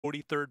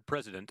43rd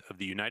President of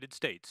the United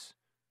States,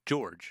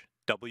 George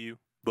W.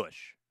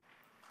 Bush.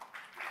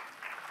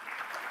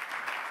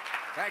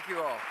 Thank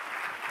you all.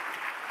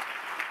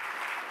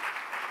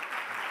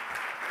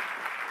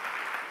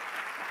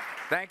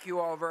 Thank you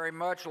all very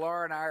much.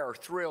 Laura and I are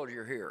thrilled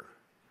you're here,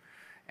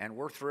 and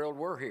we're thrilled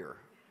we're here.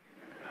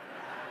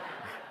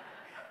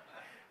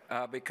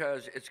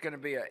 Because it's going to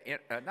be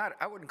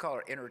I wouldn't call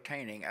it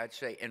entertaining, I'd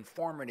say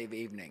informative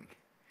evening.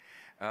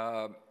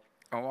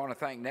 I want to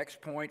thank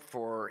NextPoint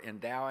for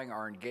endowing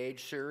our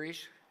Engage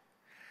series.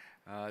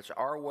 It's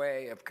our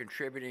way of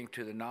contributing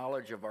to the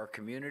knowledge of our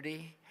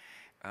community.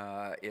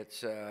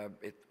 It's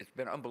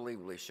been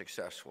unbelievably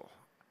successful.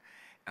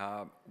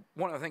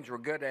 One of the things we're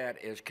good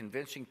at is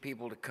convincing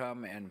people to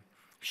come and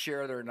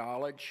share their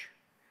knowledge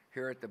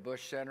here at the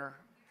Bush Center,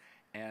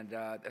 and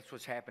that's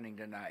what's happening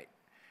tonight.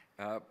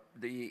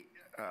 The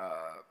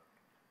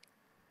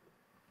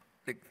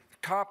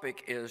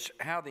topic is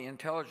how the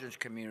intelligence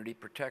community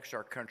protects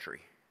our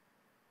country,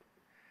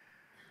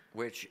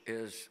 which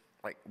is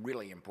like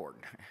really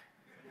important.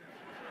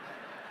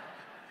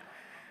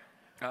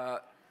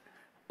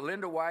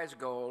 Linda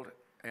Weissgold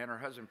and her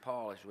husband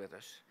Paul is with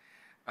us.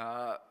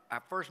 I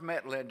first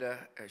met Linda,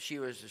 she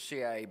was a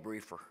CIA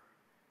briefer,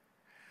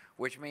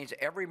 which means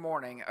every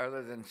morning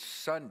other than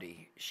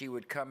Sunday, she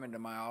would come into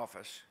my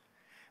office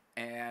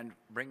and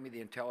bring me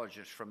the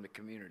intelligence from the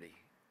community.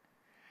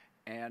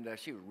 And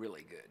she was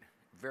really good,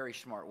 very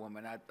smart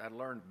woman. I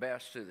learned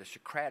best through the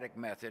Socratic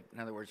method. In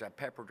other words, I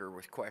peppered her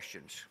with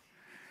questions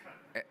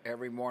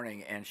every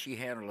morning, and she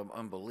handled them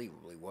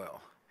unbelievably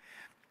well.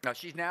 Now,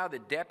 she's now the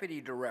Deputy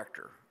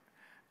Director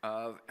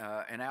of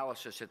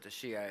Analysis at the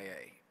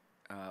CIA.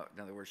 In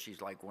other words,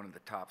 she's like one of the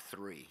top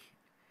 3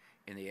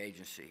 in the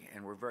agency,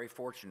 and we're very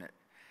fortunate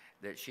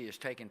that she has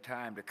taken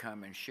time to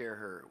come and share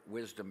her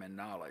wisdom and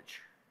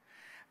knowledge.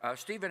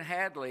 Stephen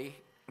Hadley,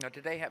 now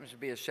today happens to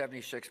be his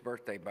 76th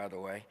birthday, by the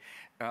way.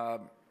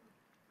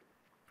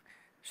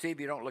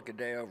 Steve, you don't look a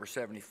day over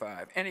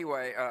 75.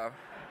 Anyway,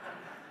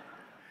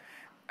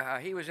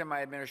 he was in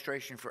my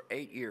administration for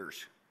 8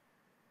 years.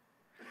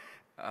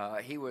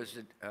 He was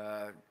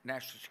the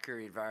National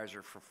Security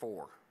Advisor for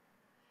 4.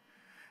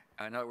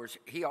 In other words,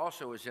 he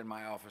also was in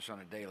my office on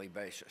a daily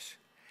basis,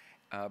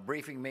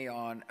 briefing me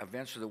on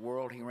events of the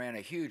world. He ran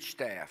a huge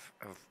staff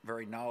of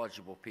very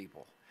knowledgeable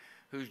people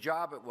whose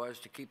job it was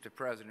to keep the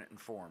president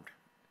informed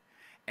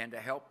and to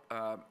help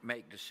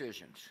make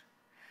decisions.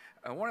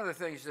 One of the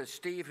things that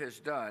Steve has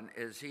done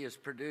is he has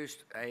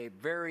produced a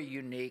very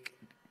unique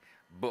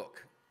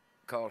book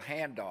called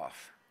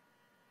Handoff.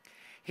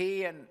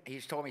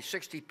 He's told me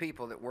 60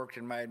 people that worked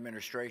in my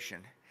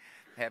administration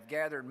have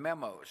gathered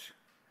memos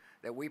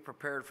that we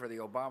prepared for the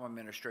Obama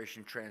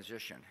administration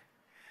transition.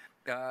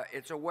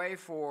 It's a way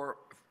for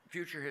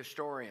future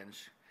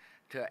historians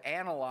to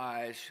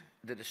analyze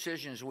the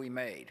decisions we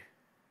made.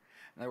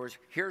 In other words,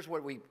 here's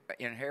what we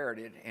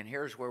inherited, and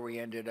here's where we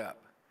ended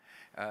up.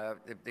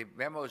 The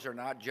memos are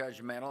not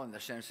judgmental in the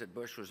sense that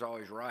Bush was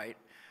always right,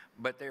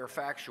 but they are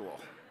factual.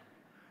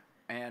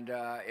 And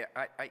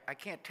I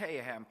can't tell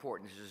you how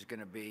important this is going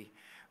to be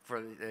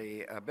for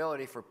the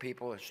ability for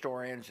people,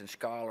 historians and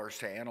scholars,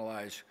 to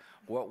analyze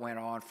what went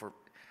on for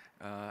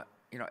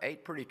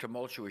 8 pretty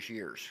tumultuous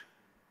years.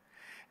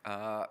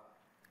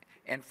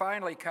 And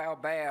finally, Kyle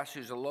Bass,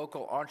 who's a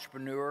local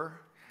entrepreneur,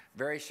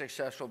 very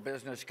successful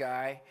business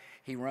guy.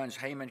 He runs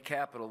Heyman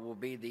Capital, will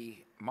be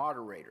the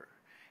moderator.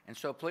 And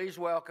so please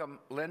welcome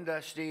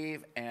Linda,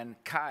 Steve, and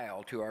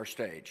Kyle to our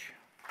stage.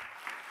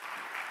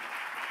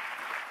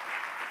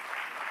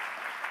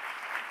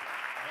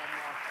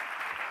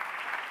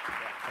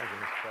 Thank you,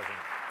 Mr. President.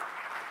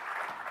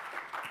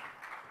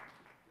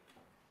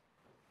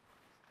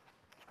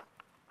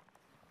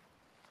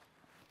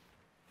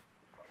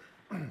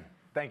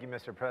 Thank you,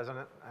 Mr.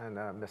 President and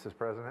Mrs.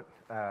 President.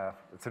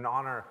 It's an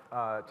honor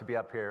to be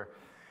up here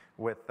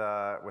with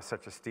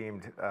such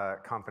esteemed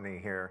company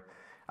here.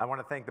 I want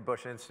to thank the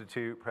Bush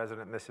Institute,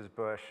 President and Mrs.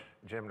 Bush,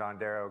 Jim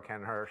Dondero,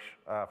 Ken Hirsch,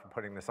 for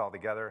putting this all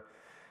together.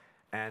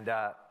 And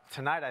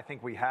tonight, I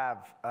think we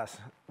have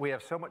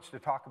so much to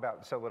talk about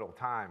in so little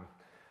time.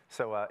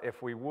 So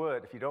if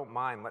you don't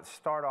mind, let's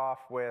start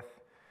off with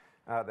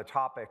the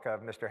topic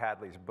of Mr.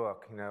 Hadley's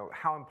book.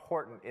 How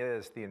important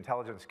is the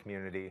intelligence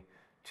community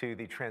to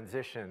the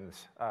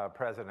transitions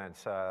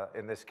presidents,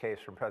 in this case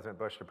from President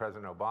Bush to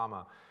President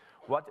Obama?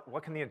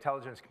 What can the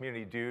intelligence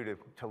community do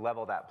to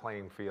level that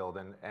playing field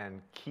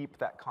and keep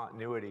that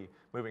continuity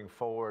moving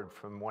forward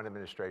from one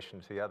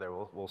administration to the other?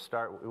 We'll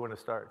start. We want to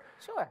start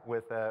Sure.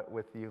 with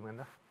you,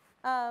 Linda.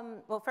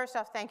 Well, first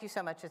off, thank you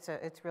so much. It's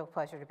a real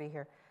pleasure to be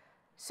here.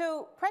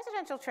 So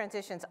presidential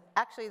transitions,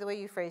 actually the way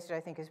you phrased it, I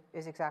think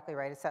is exactly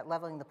right. It's that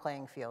leveling the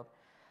playing field.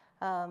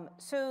 I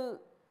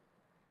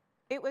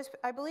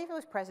believe it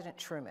was President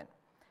Truman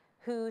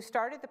who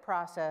started the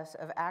process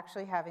of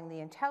actually having the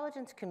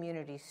intelligence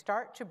community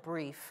start to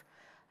brief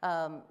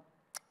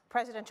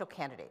presidential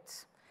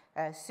candidates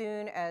as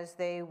soon as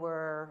they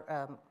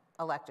were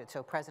elected,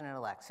 so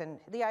president-elects. And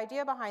the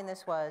idea behind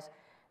this was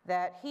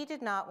that he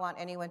did not want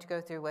anyone to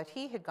go through what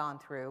he had gone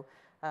through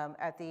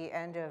at the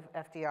end of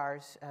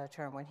FDR's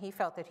term, when he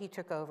felt that he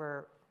took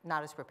over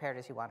not as prepared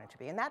as he wanted to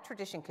be. And that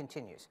tradition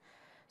continues.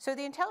 So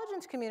the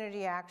intelligence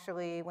community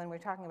actually, when we're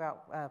talking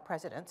about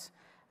presidents,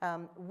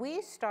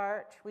 we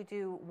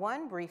do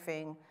one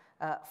briefing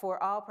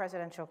for all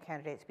presidential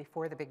candidates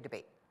before the big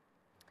debate.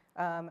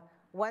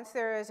 Once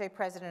there is a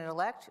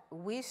president-elect,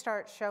 we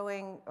start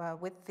showing,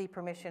 with the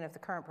permission of the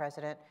current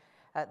president,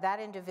 that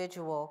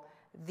individual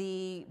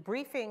the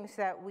briefings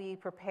that we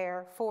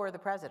prepare for the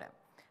president.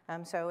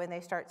 And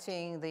they start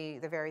seeing the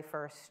very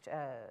first,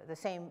 the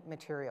same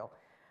material.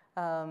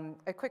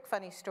 A quick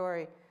funny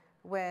story,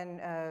 when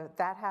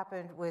that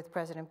happened with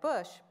President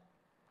Bush,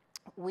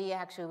 we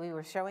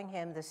were showing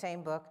him the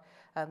same book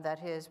that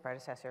his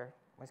predecessor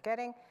was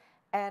getting,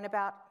 and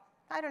about,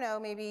 I don't know,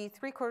 maybe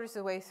 3/4 of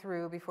the way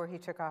through before he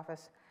took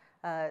office,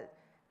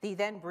 the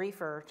then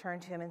briefer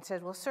turned to him and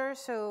said, well, sir,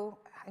 so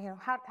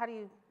how do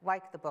you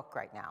like the book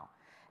right now?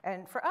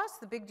 And for us,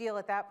 the big deal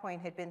at that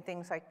point had been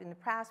things like, in the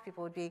past,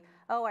 people would be,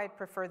 oh, I'd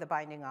prefer the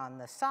binding on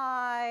the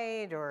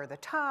side or the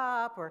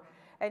top,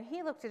 and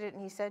he looked at it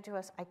and he said to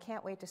us, I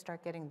can't wait to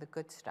start getting the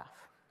good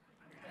stuff.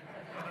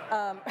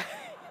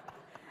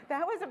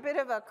 That was a bit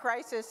of a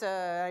crisis,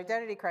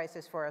 identity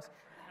crisis for us.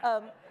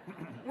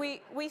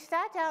 We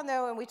sat down,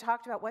 though, and we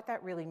talked about what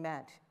that really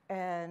meant.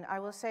 And I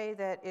will say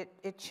that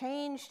it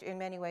changed in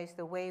many ways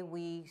the way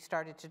we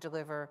started to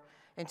deliver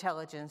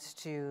intelligence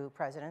to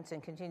presidents,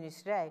 and continues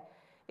today.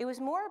 It was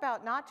more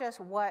about not just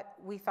what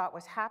we thought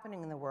was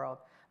happening in the world,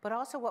 but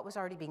also what was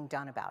already being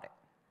done about it.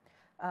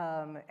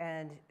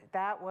 And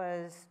that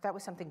was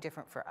something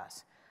different for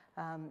us.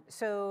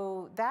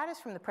 So that is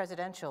from the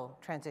presidential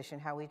transition,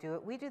 how we do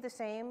it. We do the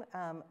same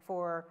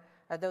for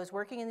those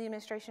working in the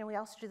administration, and we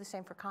also do the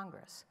same for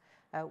Congress.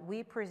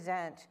 We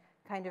present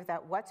kind of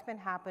that what's been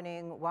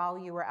happening while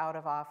you were out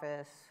of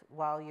office,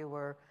 while you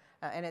were,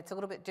 and it's a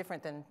little bit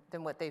different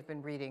than what they've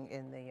been reading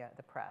in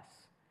the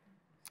press.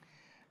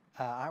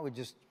 I would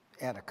just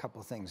add a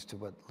couple of things to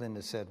what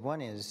Linda said.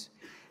 One is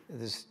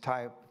this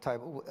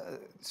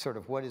sort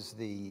of what is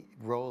the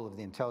role of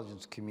the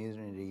intelligence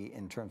community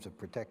in terms of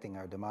protecting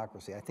our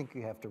democracy. I think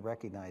you have to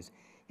recognize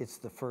it's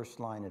the first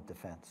line of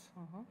defense.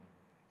 Mm-hmm.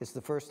 It's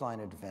the first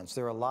line of defense.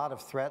 There are a lot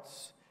of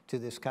threats to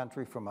this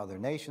country from other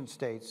nation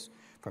states,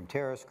 from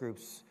terrorist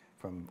groups,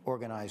 from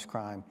organized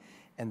crime,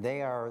 and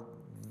they are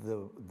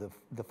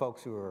the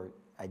folks who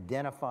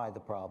identify the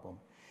problem.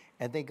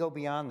 And they go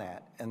beyond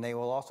that, and they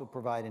will also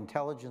provide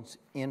intelligence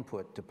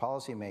input to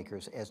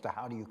policymakers as to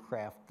how do you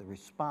craft the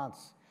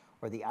response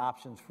or the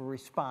options for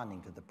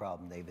responding to the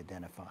problem they've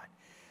identified.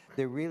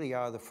 They really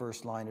are the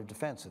first line of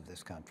defense of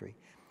this country,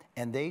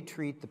 and they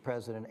treat the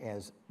president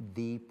as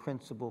the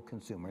principal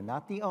consumer,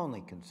 not the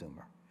only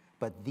consumer,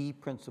 but the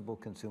principal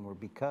consumer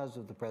because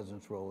of the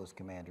president's role as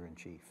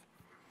commander-in-chief.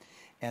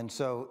 And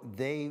so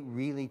they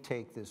really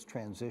take this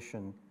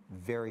transition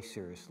very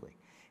seriously.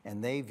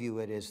 And they view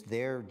it as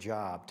their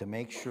job to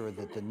make sure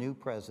that the new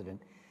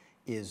president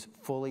is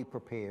fully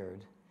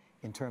prepared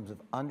in terms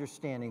of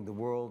understanding the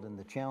world and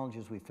the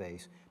challenges we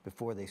face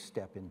before they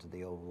step into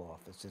the Oval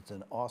Office. It's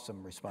an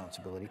awesome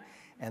responsibility.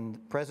 And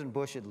President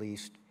Bush, at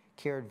least,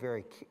 cared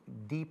very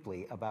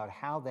deeply about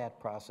how that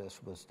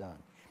process was done.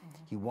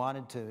 Mm-hmm. He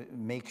wanted to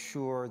make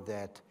sure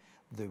that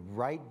the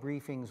right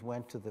briefings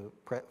went to the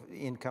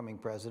incoming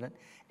president.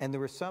 And there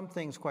were some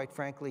things, quite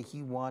frankly,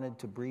 he wanted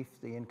to brief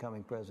the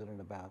incoming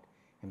president about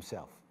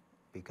himself,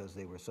 because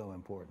they were so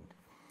important.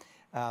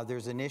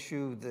 There's an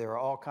issue, there are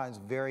all kinds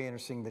of very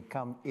interesting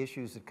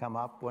issues that come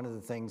up. One of the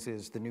things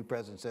is the new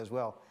president says,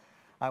 well,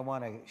 I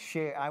want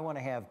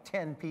to have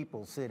 10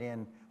 people sit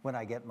in when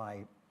I get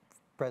my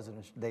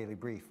president's daily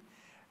brief.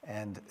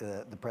 And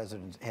the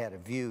president had a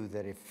view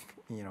that if,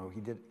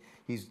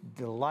 he's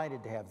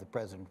delighted to have the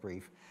president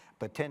brief,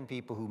 but 10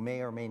 people who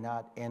may or may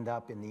not end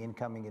up in the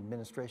incoming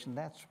administration,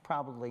 that's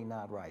probably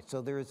not right. So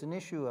there is an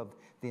issue of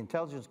the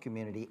intelligence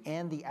community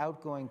and the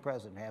outgoing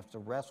president has to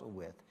wrestle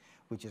with,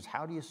 which is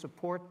how do you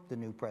support the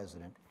new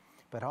president,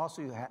 but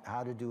also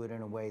how to do it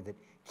in a way that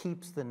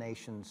keeps the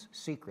nation's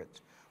secrets.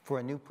 For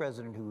a new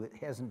president who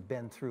hasn't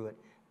been through it,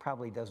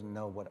 probably doesn't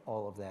know what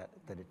all of that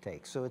it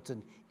takes. So it's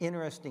an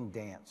interesting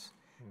dance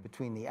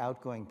between the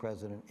outgoing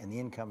president and the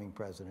incoming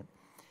president.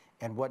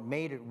 And what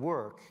made it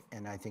work,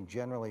 and I think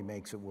generally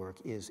makes it work,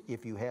 is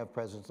if you have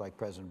presidents like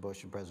President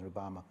Bush and President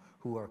Obama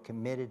who are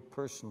committed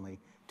personally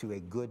to a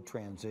good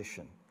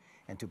transition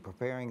and to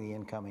preparing the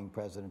incoming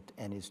president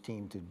and his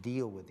team to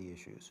deal with the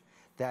issues.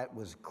 That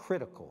was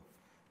critical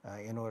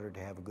in order to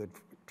have a good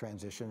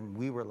transition. And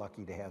we were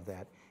lucky to have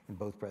that in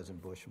both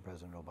President Bush and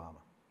President Obama.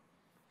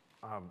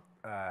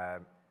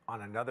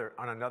 On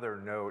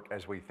another note,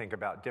 as we think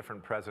about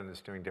different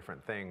presidents doing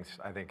different things,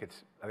 I think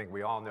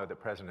we all know that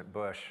President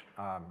Bush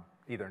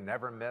either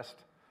never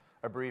missed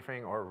a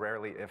briefing or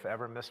rarely, if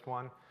ever, missed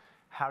one.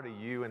 How do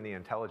you in the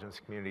intelligence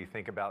community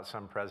think about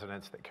some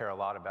presidents that care a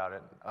lot about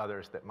it,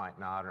 others that might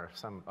not, or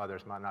some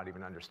others might not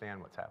even understand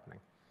what's happening?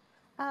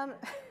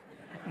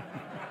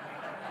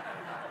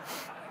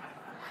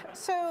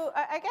 So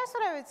I guess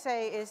what I would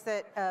say is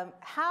that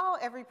how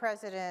every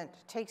president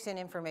takes in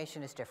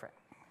information is different.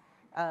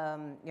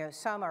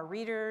 Some are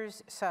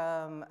readers,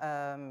 some,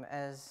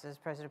 as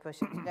President Bush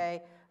said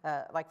today,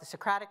 like the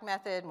Socratic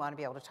method, want to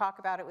be able to talk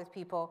about it with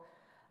people.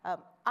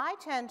 I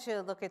tend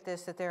to look at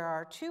this that there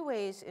are two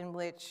ways in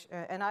which,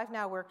 and I've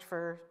now worked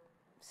for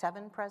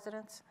 7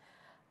 presidents,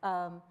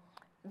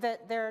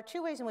 that there are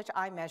two ways in which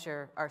I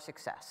measure our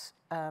success.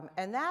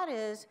 And that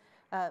is,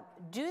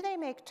 do they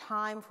make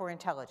time for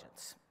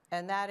intelligence?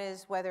 And that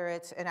is whether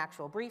it's an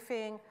actual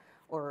briefing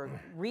or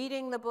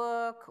reading the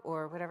book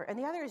or whatever. And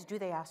the other is, do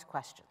they ask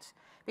questions?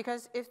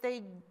 Because if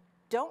they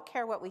don't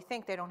care what we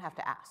think, they don't have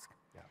to ask.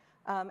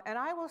 Yeah. And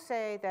I will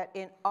say that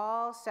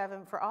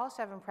for all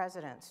 7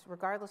 presidents,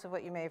 regardless of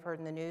what you may have heard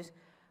in the news,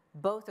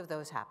 both of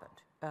those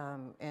happened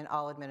in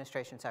all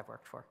administrations I've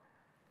worked for.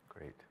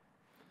 Great.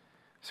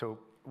 So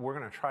we're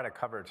going to try to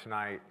cover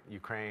tonight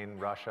Ukraine,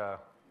 Russia,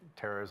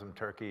 terrorism,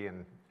 Turkey,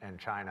 and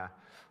China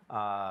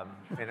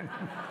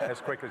as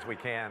quick as we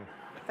can.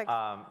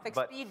 Like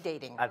speed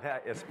dating.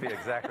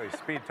 Exactly,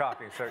 speed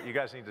talking. So you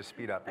guys need to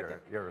speed up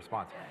your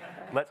response.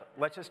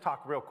 Let's just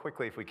talk real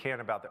quickly, if we can,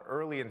 about the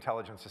early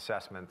intelligence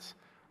assessments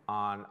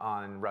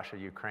on Russia,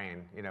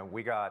 Ukraine.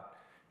 We got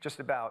just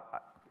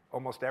about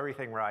almost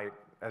everything right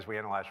as we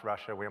analyzed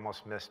Russia. We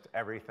almost missed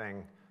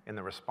everything in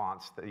the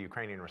response, the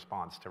Ukrainian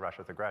response to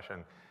Russia's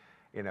aggression.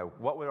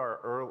 What were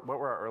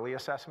our early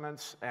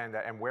assessments, and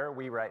where are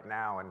we right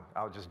now? And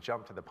I'll just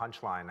jump to the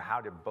punchline.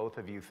 How do both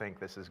of you think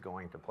this is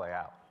going to play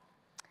out?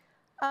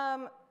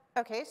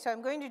 Okay, so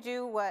I'm going to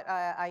do what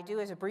I do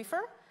as a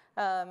briefer.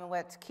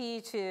 What's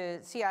key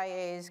to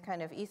CIA's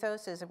kind of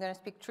ethos is I'm going to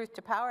speak truth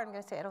to power. I'm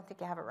going to say, I don't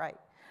think you have it right.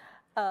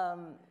 I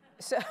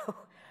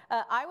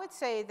would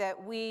say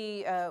that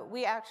we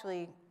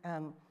actually,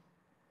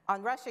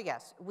 on Russia,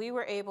 yes, we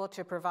were able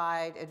to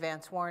provide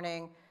advance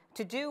warning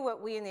to do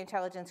what we in the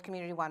intelligence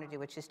community want to do,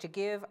 which is to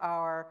give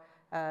our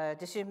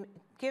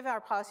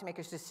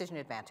policymakers decision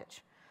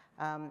advantage.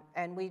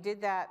 And we did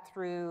that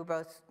through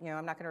both,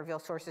 I'm not going to reveal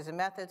sources and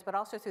methods, but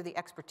also through the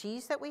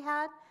expertise that we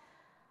had.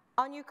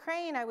 On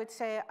Ukraine, I would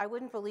say I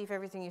wouldn't believe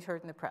everything you've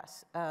heard in the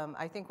press.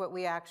 I think what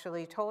we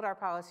actually told our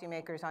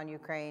policymakers on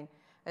Ukraine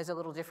is a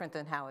little different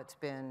than how it's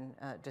been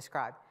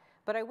described.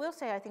 But I will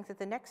say I think that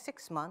the next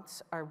 6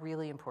 months are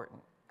really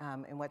important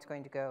in what's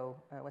going to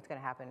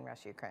happen in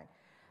Russia, Ukraine.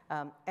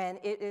 And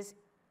it is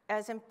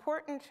as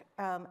important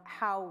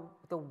how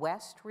the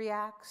West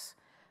reacts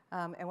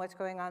and what's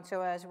going on.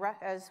 So as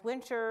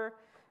winter,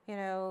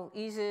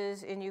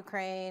 eases in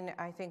Ukraine,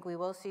 I think we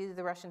will see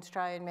the Russians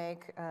try and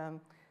make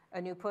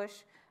a new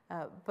push.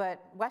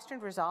 But Western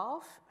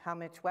resolve, how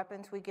much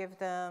weapons we give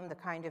them, the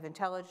kind of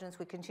intelligence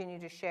we continue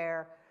to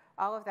share,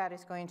 all of that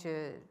is going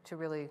to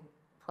really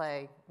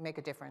make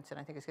a difference, and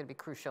I think it's going to be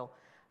crucial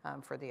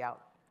for the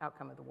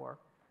outcome of the war.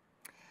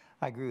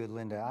 I agree with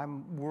Linda.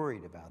 I'm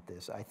worried about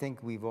this. I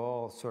think we've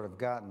all sort of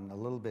gotten a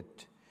little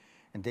bit,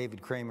 and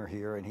David Kramer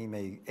here, and he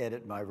may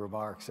edit my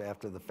remarks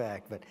after the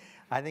fact, but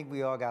I think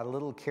we all got a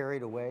little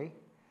carried away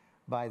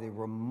by the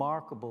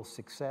remarkable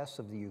success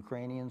of the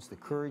Ukrainians, the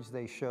courage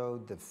they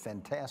showed, the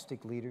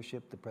fantastic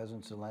leadership, the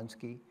President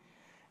Zelensky.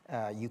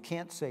 You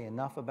can't say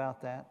enough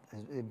about that.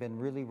 It's been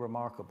really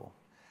remarkable.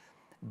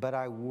 But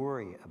I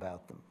worry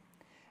about them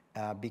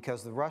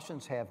because the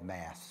Russians have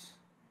mass.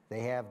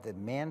 They have the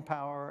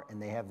manpower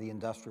and they have the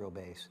industrial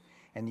base,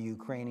 and the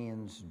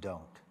Ukrainians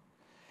don't.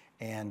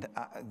 And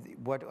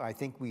what I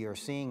think we are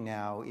seeing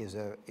now is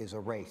a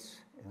race,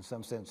 in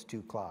some sense,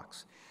 2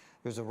 clocks.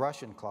 There's a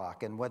Russian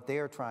clock, and what they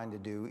are trying to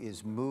do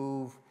is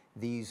move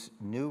these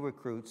new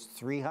recruits,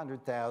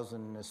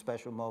 300,000 in a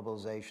special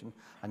mobilization,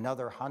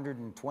 another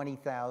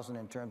 120,000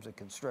 in terms of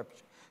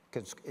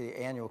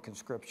annual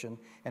conscription,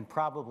 and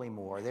probably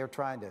more. They're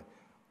trying to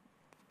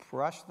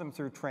rush them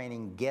through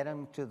training, get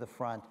them to the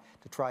front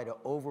to try to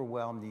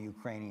overwhelm the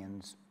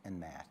Ukrainians en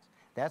masse.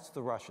 That's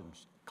the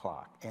Russians'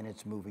 clock, and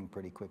it's moving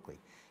pretty quickly.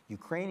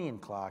 Ukrainian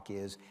clock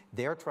is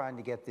they're trying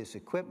to get this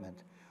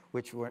equipment,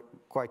 which,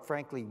 quite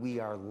frankly, we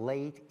are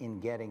late in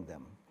getting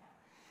them.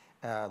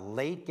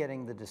 Late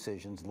getting the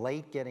decisions,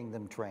 late getting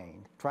them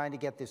trained, trying to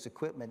get this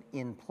equipment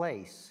in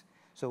place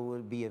so it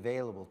would be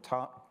available,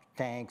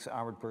 tanks,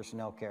 armored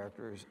personnel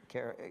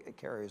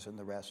carriers, and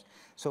the rest.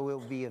 So it will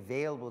be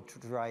available to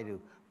try to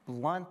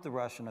blunt the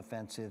Russian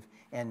offensive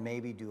and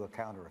maybe do a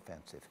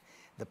counteroffensive.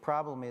 The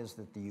problem is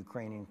that the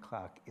Ukrainian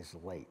clock is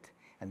late.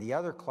 And the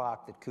other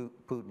clock that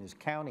Putin is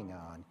counting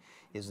on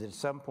is that at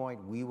some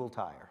point we will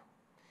tire.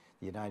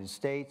 The United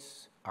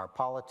States, our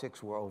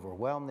politics will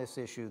overwhelm this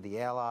issue,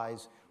 the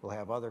allies will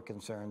have other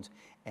concerns,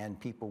 and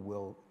people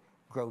will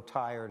grow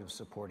tired of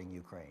supporting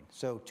Ukraine.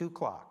 So 2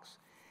 clocks.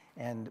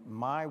 And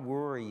my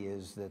worry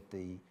is that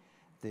the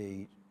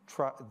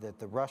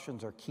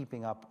Russians are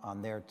keeping up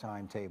on their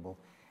timetable,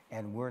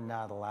 and we're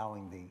not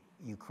allowing the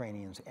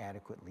Ukrainians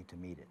adequately to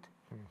meet it.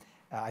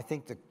 I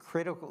think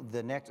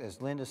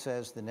as Linda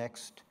says, the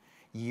next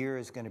year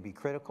is going to be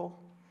critical.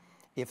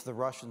 If the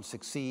Russians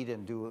succeed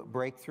and do a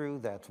breakthrough,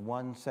 that's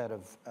one set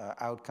of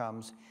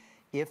outcomes.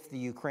 If the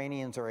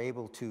Ukrainians are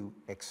able to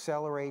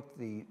accelerate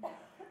the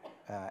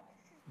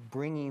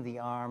bringing the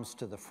arms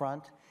to the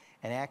front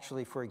And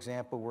actually, for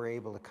example, we're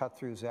able to cut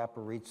through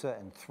Zaporizhzhia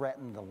and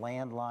threaten the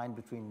landline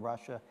between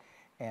Russia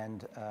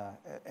and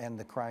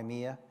the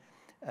Crimea.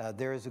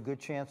 There is a good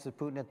chance that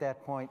Putin at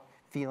that point,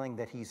 feeling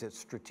that he's at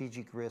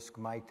strategic risk,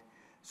 might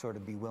sort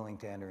of be willing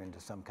to enter into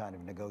some kind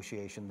of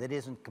negotiation that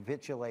isn't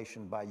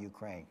capitulation by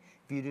Ukraine.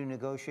 If you do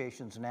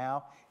negotiations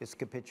now, it's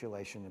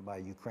capitulation by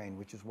Ukraine,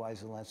 which is why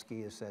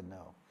Zelensky has said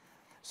no.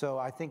 So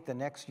I think the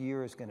next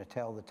year is going to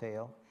tell the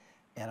tale,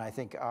 and I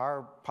think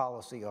our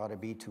policy ought to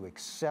be to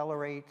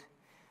accelerate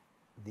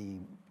the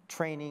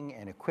training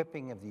and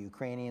equipping of the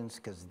Ukrainians,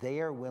 because they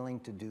are willing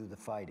to do the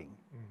fighting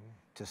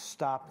to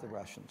stop the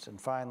Russians. And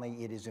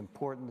finally, it is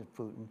important that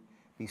Putin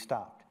be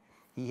stopped.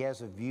 He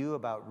has a view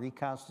about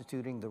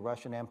reconstituting the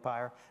Russian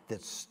Empire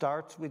that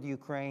starts with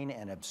Ukraine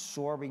and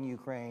absorbing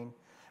Ukraine,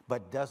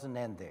 but doesn't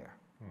end there.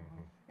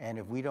 And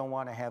if we don't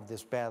want to have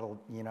this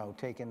battle, you know,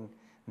 taken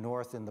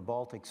north in the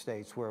Baltic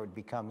states where it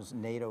becomes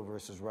NATO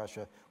versus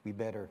Russia, we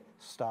better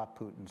stop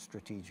Putin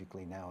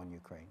strategically now in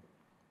Ukraine.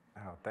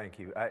 Oh, thank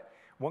you.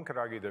 One could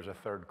argue there's a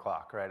third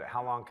clock, right?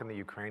 How long can the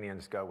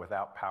Ukrainians go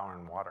without power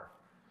and water?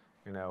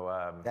 You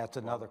know, that's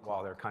another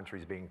while their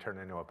country's being turned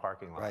into a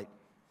parking lot. Right.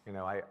 You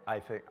know,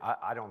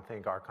 I don't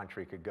think our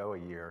country could go a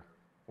year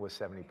with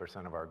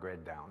 70% of our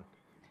grid down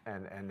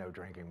and no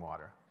drinking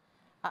water.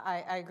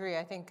 I agree.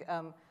 I think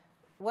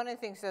one of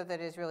the things, though, that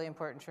is really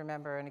important to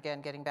remember, and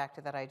again, getting back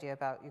to that idea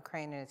about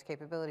Ukraine and its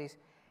capabilities,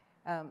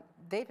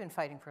 they've been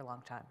fighting for a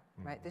long time,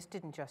 right? This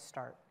didn't just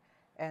start.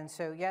 And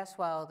so, yes,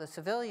 while the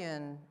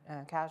civilian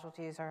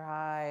casualties are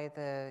high,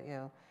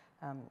 the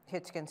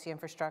hits against the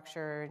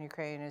infrastructure in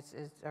Ukraine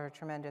are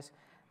tremendous,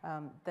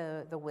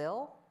 the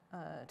will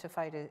to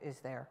fight is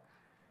there.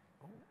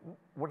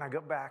 When I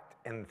go back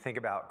and think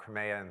about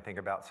Crimea and think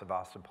about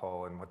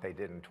Sevastopol and what they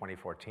did in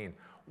 2014,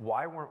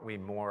 why weren't we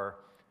more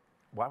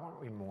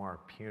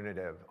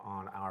punitive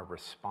on our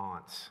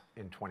response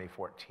in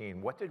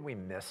 2014? What did we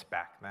miss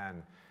back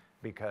then?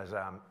 Because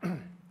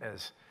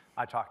as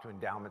I talked to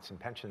endowments and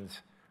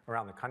pensions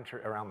around the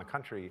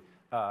country,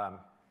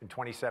 in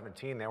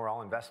 2017, they were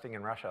all investing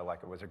in Russia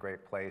like it was a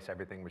great place,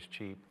 everything was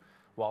cheap.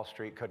 Wall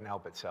Street couldn't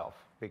help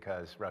itself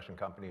because Russian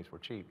companies were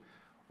cheap.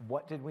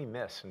 What did we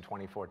miss in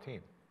 2014?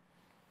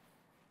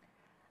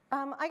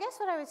 I guess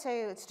what I would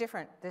say, it's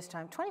different this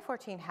time.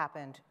 2014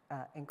 happened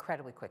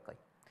incredibly quickly,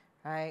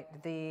 right?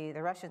 The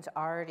Russians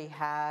already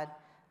had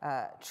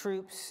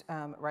troops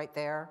right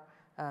there.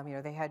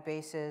 They had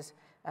bases,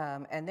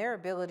 and their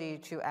ability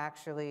to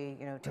actually,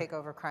 take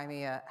over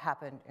Crimea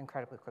happened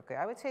incredibly quickly.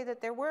 I would say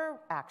that there were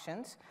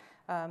actions.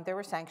 There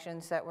were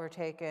sanctions that were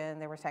taken.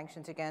 There were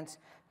sanctions against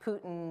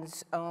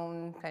Putin's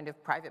own kind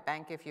of private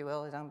bank, if you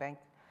will, his own bank.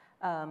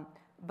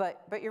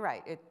 But you're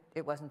right,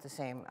 it wasn't the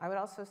same. I would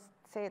also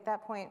say at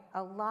that point,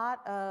 a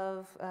lot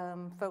of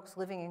folks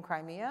living in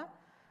Crimea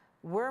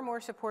were more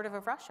supportive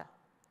of Russia.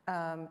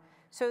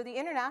 So the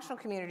international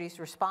community's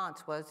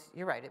response was,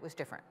 you're right, it was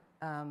different.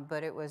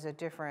 But it was a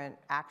different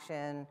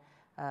action.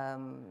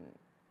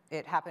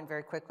 It happened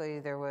very quickly.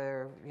 There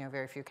were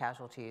very few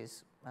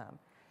casualties.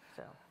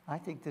 So I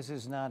think this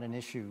is not an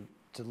issue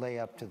to lay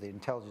up to the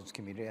intelligence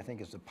community. I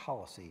think it's a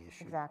policy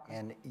issue. Exactly.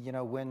 And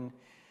when,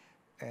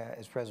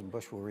 as President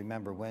Bush will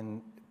remember,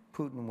 when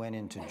Putin went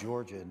into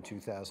Georgia in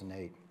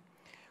 2008,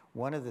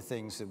 one of the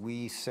things that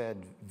we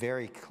said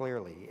very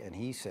clearly, and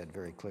he said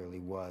very clearly,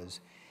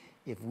 was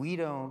if we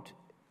don't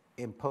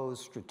impose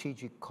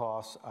strategic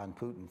costs on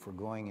Putin for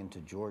going into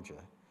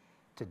Georgia,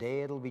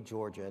 today it'll be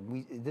Georgia,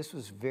 and this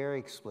was very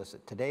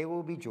explicit. Today it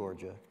will be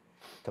Georgia,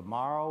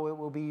 tomorrow it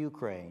will be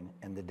Ukraine,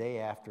 and the day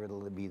after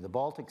it'll be the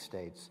Baltic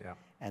states,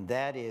 and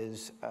that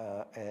is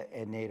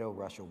a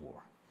NATO-Russia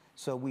war.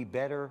 So we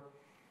better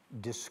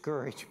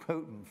discourage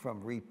Putin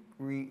from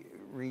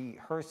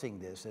rehearsing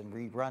this and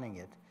rerunning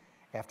it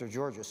after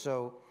Georgia.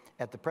 So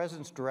at the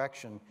president's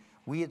direction,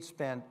 we had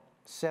spent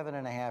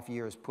 7.5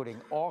 years putting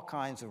all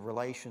kinds of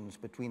relations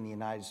between the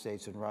United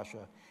States and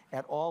Russia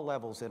at all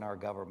levels in our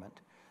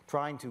government,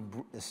 trying to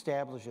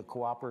establish a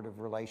cooperative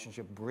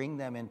relationship, bring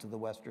them into the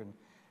Western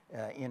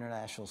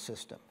international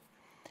system.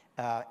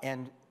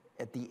 And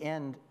at the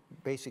end,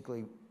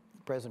 basically,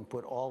 the president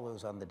put all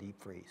those on the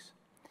deep freeze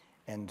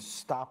and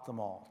stopped them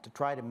all to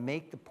try to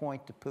make the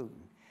point to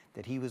Putin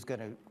that he was going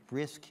to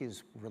risk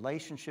his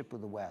relationship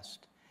with the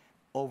West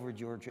over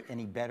Georgia, and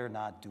he better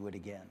not do it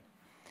again.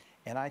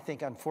 And I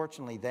think,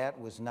 unfortunately, that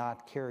was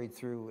not carried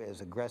through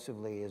as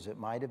aggressively as it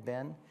might have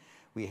been.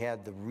 We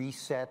had the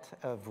reset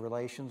of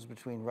relations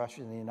between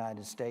Russia and the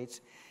United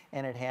States,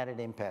 and it had an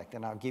impact.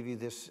 And I'll give you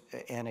this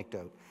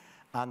anecdote.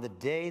 On the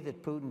day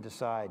that Putin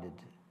decided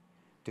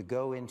to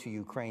go into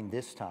Ukraine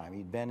this time,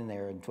 he'd been in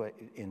there in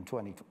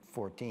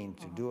 2014,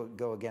 to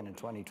go again in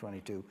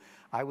 2022,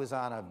 I was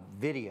on a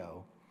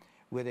video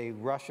with a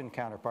Russian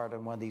counterpart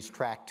on one of these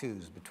track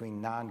twos between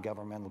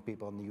non-governmental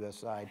people on the U.S.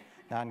 side,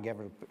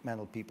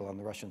 non-governmental people on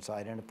the Russian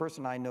side. And a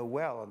person I know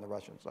well on the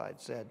Russian side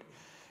said,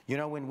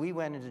 when we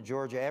went into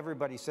Georgia,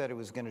 everybody said it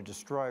was going to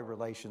destroy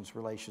relations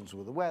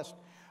with the West.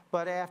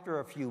 But after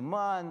a few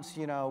months,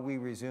 we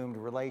resumed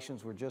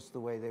relations were just the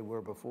way they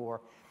were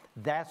before.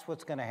 That's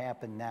what's going to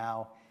happen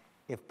now.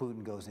 if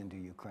Putin goes into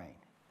Ukraine.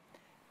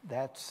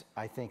 That's,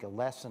 I think, a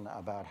lesson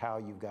about how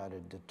you've got to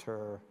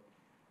deter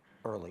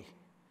early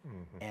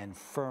and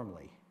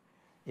firmly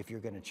if you're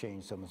going to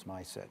change someone's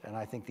mindset. And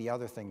I think the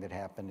other thing that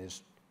happened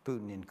is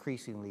Putin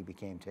increasingly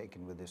became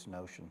taken with this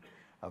notion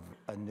of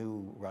a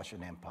new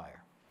Russian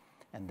empire.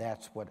 And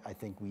that's what I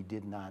think we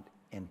did not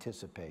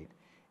anticipate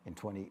in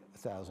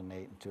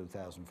 2008 and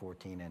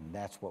 2014, and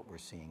that's what we're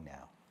seeing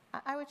now.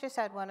 I would just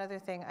add one other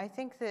thing. I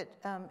think that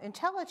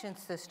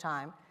intelligence this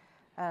time,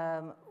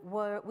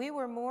 we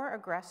were more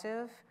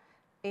aggressive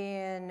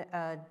in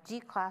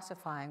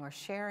declassifying or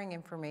sharing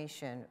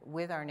information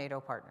with our NATO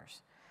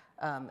partners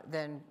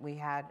than we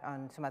had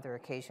on some other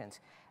occasions.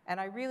 And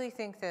I really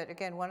think that,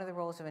 again, one of the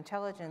roles of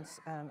intelligence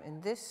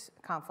in this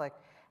conflict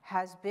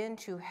has been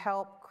to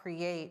help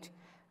create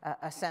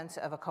a sense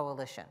of a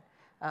coalition,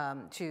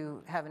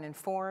 to have an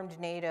informed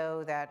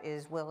NATO that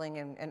is willing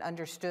and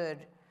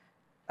understood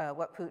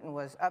what Putin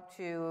was up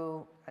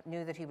to,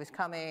 knew that he was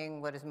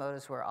coming, what his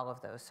motives were, all of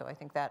those. So I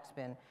think that's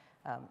been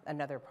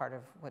another part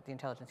of what the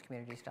intelligence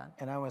community's done.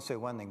 And I want to say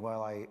one thing.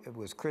 While I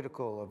was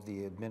critical of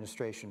the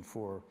administration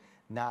for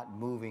not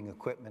moving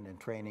equipment and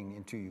training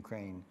into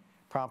Ukraine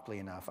promptly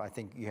enough, I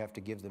think you have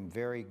to give them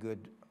very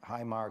good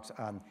high marks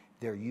on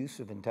their use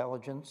of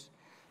intelligence,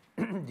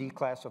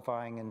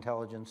 declassifying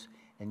intelligence,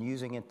 and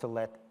using it to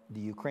let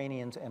the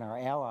Ukrainians and our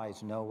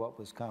allies know what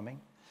was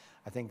coming.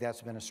 I think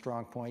that's been a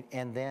strong point.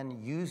 And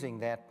then using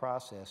that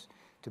process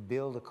to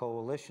build a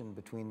coalition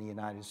between the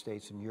United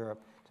States and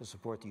Europe to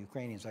support the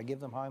Ukrainians. I give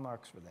them high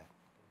marks for that.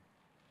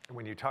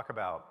 When you talk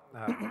about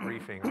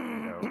briefing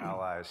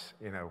allies,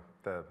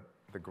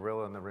 the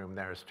gorilla in the room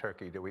there is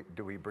Turkey.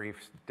 Do we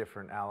brief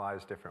different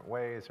allies different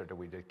ways, or do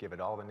we just give it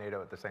all to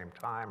NATO at the same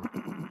time?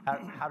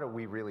 How do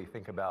we really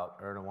think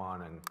about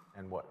Erdogan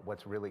and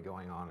what's really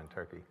going on in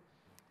Turkey?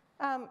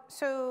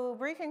 So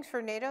briefings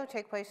for NATO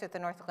take place at the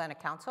North Atlantic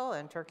Council,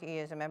 and Turkey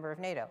is a member of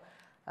NATO.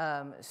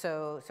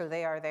 So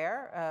they are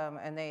there,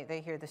 and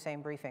they hear the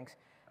same briefings.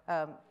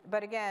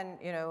 But again,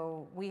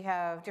 we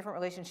have different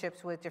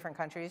relationships with different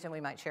countries, and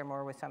we might share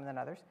more with some than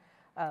others.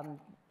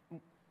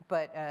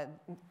 But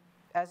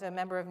as a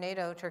member of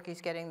NATO,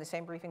 Turkey's getting the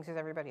same briefings as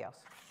everybody else.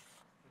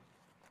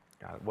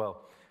 Got it.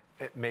 Well,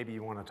 maybe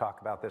you want to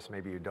talk about this,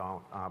 maybe you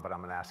don't, but I'm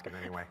going to ask it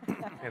anyway.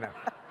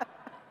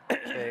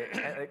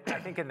 I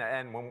think in the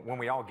end, when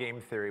we all game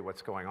theory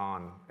what's going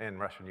on in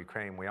Russia and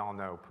Ukraine, we all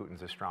know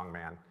Putin's a strong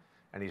man,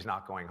 and he's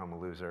not going home a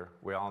loser.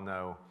 We all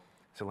know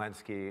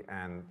Zelensky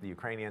and the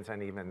Ukrainians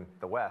and even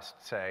the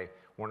West say,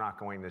 we're not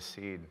going to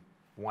cede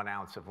 1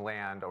 ounce of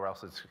land, or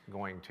else it's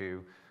going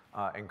to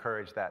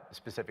encourage that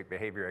specific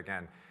behavior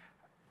again.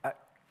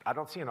 I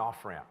don't see an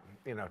off-ramp.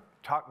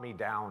 Talk me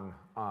down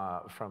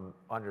from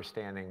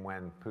understanding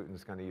when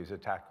Putin's going to use a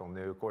tactical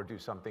nuke or do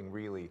something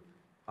really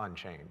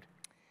unchained.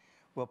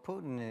 Well,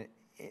 Putin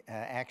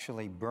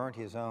actually burnt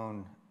his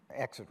own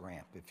exit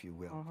ramp, if you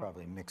will,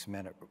 probably mixed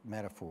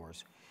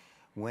metaphors,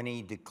 when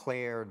he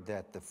declared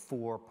that the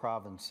 4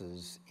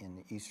 provinces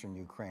in eastern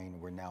Ukraine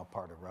were now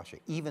part of Russia,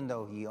 even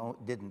though he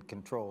didn't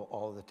control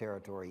all the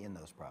territory in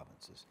those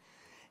provinces.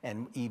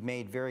 And he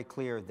made very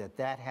clear that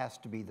that has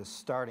to be the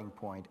starting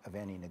point of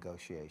any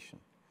negotiation.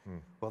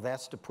 Well,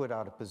 that's to put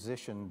out a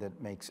position that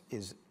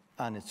is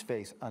on its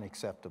face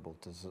unacceptable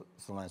to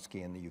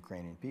Zelensky and the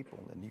Ukrainian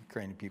people, and the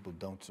Ukrainian people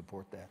don't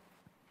support that.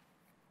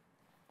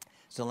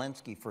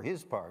 Zelensky, for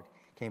his part,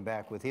 came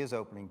back with his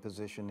opening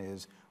position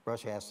is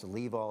Russia has to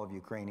leave all of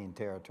Ukrainian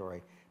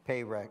territory,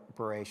 pay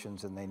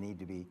reparations, and they need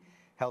to be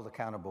held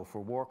accountable for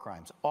war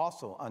crimes.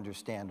 Also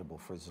understandable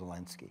for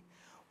Zelensky.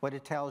 What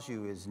it tells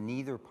you is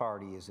neither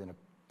party is in a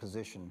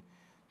position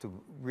to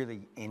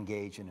really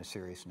engage in a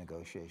serious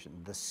negotiation.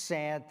 The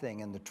sad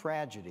thing and the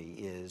tragedy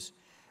is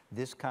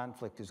this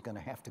conflict is going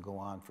to have to go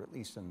on for at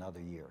least another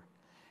year.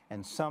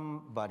 And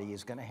somebody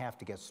is going to have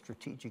to get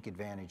strategic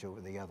advantage over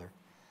the other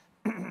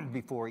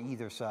before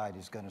either side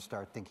is going to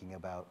start thinking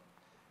about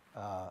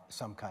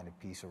some kind of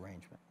peace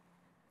arrangement.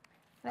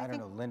 I don't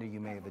know, Linda, you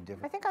may have a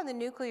different... I think on the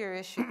nuclear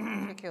issue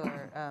in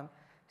particular,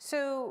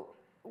 so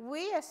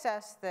we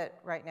assess that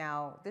right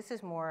now this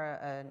is more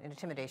an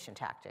intimidation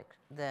tactic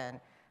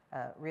than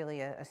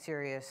really a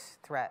serious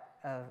threat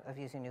of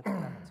using nuclear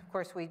weapons. Of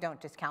course, we don't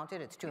discount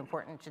it. It's too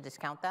important to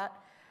discount that.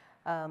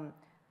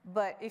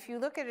 But if you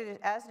look at it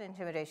as an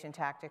intimidation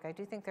tactic, I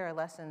do think there are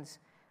lessons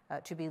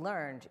to be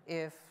learned.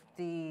 If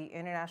the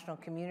international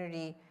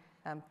community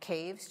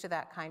caves to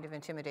that kind of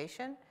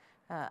intimidation,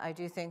 I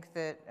do think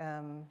that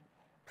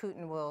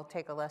Putin will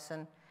take a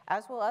lesson,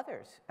 as will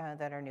others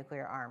that are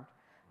nuclear armed,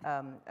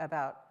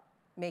 about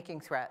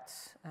making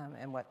threats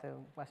and what the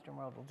Western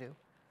world will do.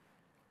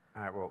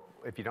 All right, well,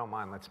 if you don't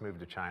mind, let's move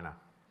to China.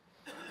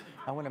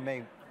 I want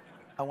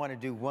to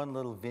do one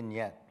little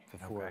vignette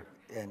before.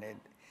 Okay.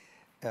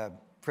 And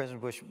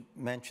President Bush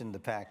mentioned the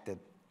fact that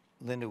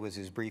Linda was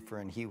his briefer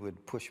and he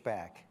would push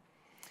back.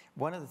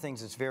 One of the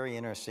things that's very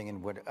interesting,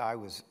 and what I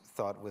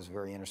thought was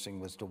very interesting,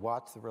 was to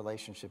watch the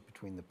relationship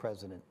between the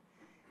president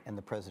and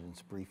the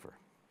president's briefer.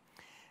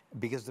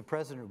 Because the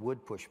president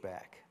would push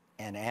back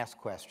and ask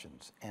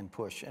questions and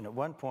push. And at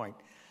one point,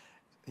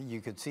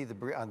 you could see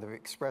on the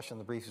expression on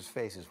the brief's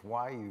face is,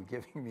 why are you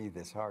giving me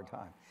this hard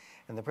time?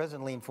 And the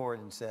president leaned forward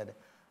and said,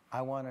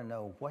 I want to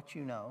know what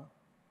you know,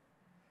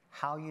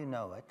 how you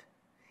know it,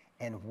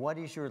 and what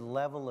is your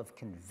level of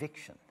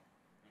conviction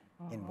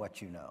in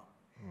what you know.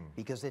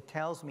 Because it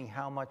tells me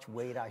how much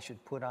weight I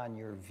should put on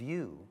your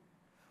view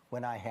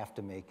when I have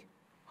to make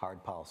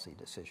hard policy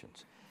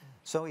decisions.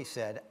 So he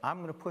said, I'm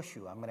going to push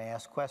you, I'm going to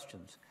ask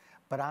questions,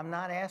 but I'm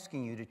not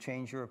asking you to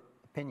change your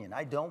opinion.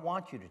 I don't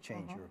want you to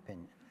change your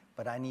opinion,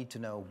 but I need to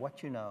know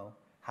what you know,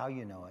 how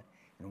you know it,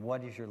 and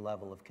what is your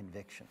level of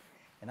conviction.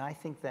 And I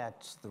think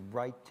that's the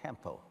right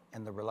tempo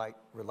and the right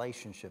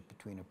relationship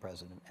between a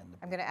president and the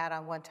I'm going to add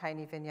on one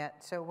tiny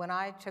vignette. So when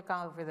I took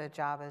over the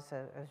job as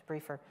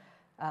briefer,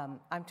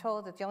 I'm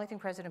told that the only thing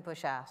President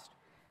Bush asked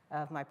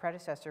of my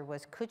predecessor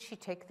was, could she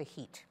take the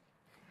heat?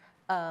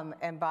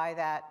 And by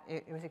that,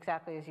 it was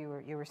exactly as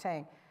you were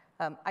saying.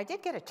 I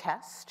did get a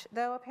test,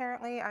 though,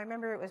 apparently. I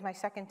remember it was my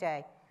second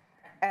day.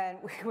 And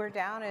we were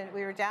down at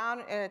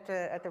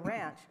the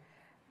ranch.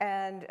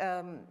 And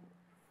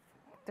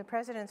the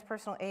president's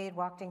personal aide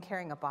walked in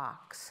carrying a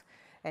box.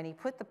 And he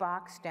put the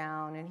box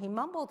down, and he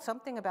mumbled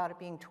something about it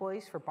being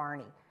toys for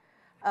Barney.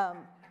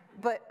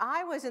 But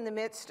I was in the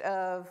midst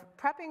of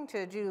prepping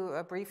to do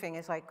a briefing.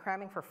 It's like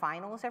cramming for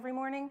finals every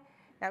morning.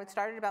 Now, it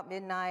started about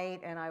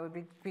midnight, and I would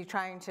be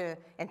trying to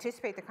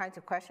anticipate the kinds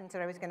of questions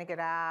that I was going to get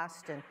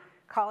asked, and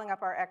calling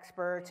up our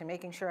experts and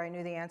making sure I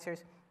knew the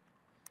answers.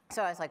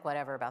 So I was like,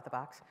 whatever about the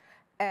box.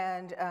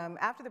 And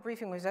after the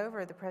briefing was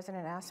over, the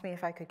president asked me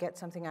if I could get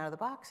something out of the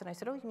box. And I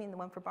said, oh, you mean the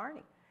one for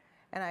Barney?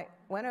 And I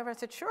went over, I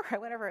said, sure. I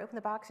went over, I opened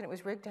the box, and it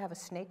was rigged to have a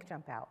snake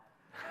jump out.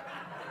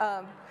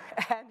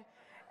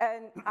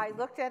 And I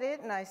looked at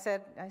it, and I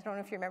said, I don't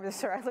know if you remember this,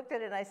 sir. I looked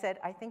at it, and I said,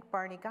 I think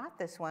Barney got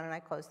this one, and I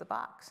closed the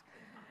box.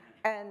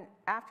 And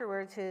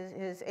afterwards,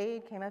 his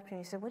aide came up to me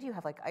and he said, what do you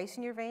have, like ice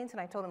in your veins?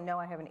 And I told him, no,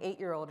 I have an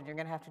 8-year-old, and you're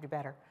going to have to do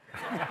better.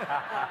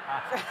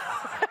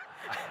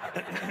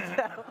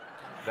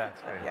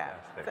 That's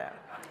fantastic.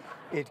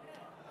 Yeah,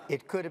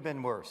 It could have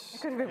been worse.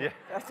 It could have been worse.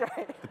 That's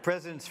right. The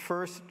president's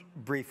first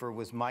briefer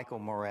was Michael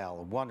Morrell,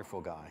 a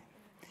wonderful guy.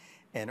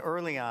 And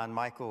early on,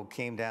 Michael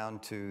came down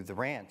to the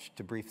ranch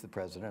to brief the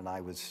president, and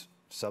I was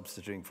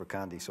substituting for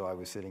Condi, so I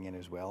was sitting in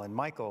as well. And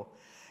Michael,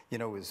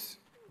 was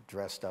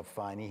dressed up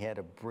fine. He had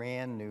a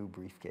brand new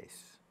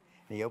briefcase.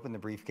 And he opened the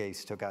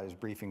briefcase, took out his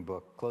briefing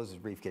book, closed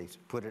his briefcase,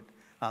 put it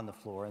on the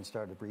floor, and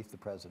started to brief the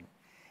president.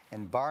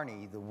 And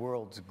Barney, the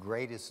world's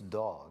greatest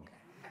dog,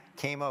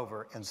 came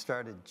over and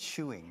started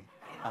chewing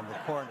on the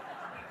corner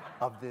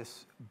of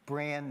this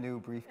brand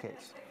new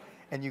briefcase.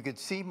 And you could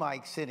see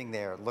Mike sitting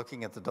there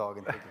looking at the dog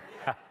and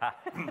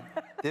thinking,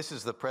 this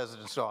is the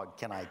president's dog.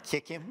 Can I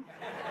kick him?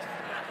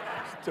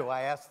 So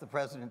I asked the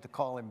president to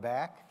call him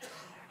back.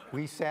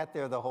 We sat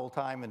there the whole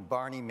time, and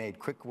Barney made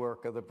quick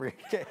work of the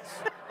briefcase.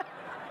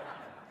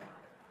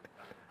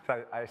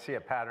 So I see a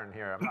pattern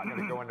here. I'm not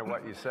going to go into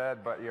what you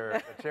said, but you're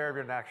the chair of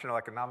your National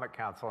Economic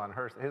Council on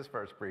his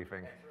first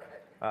briefing.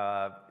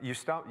 You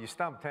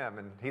stumped him,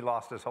 and he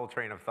lost his whole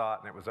train of thought,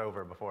 and it was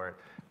over before it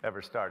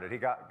ever started. He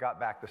got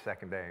back the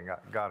second day and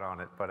got on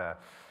it. But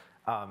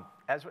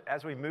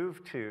as we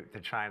move to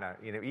China,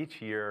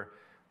 each year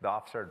the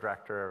Officer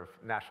Director of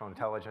National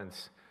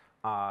Intelligence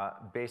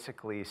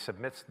basically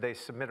they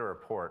submit a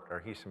report, or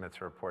he submits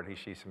a report,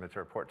 she submits a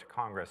report to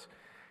Congress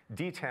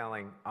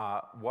detailing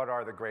what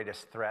are the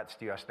greatest threats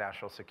to U.S.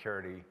 national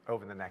security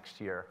over the next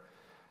year.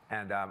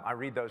 And I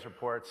read those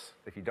reports.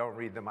 If you don't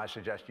read them, I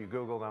suggest you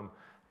Google them.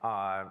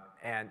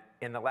 And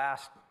in the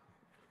last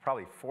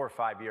probably 4 or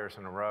 5 years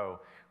in a row,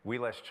 we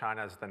list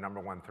China as the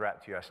 #1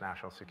 threat to U.S.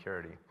 national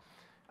security.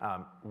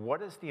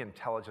 What is the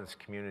intelligence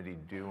community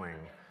doing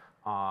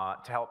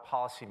to help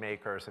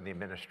policymakers and the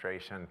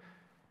administration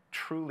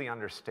truly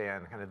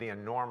understand kind of the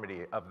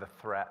enormity of the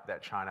threat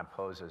that China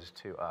poses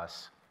to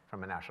us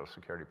from a national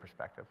security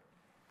perspective?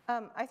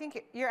 I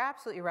think you're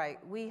absolutely right.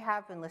 We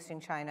have been listing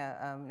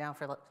China now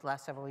for the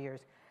last several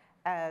years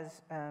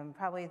as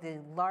probably the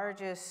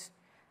largest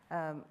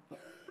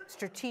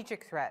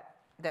strategic threat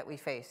that we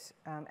face.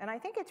 And I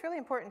think it's really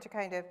important to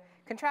kind of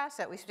contrast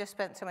that. We just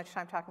spent so much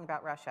time talking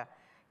about Russia.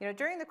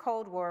 During the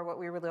Cold War, what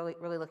we were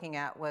really looking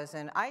at was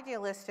an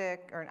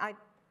idealistic, or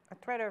a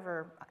threat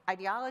over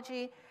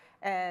ideology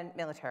and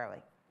militarily.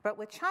 But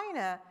with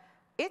China,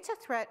 it's a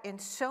threat in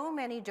so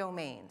many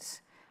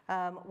domains.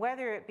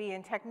 Whether it be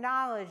in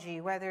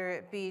technology, whether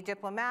it be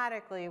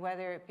diplomatically,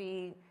 whether it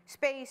be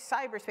space,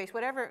 cyberspace,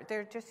 whatever,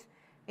 they're just,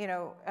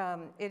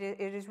 it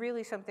is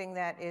really something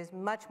that is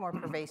much more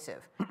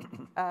pervasive.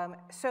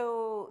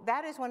 So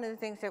that is one of the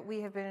things that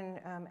we have been,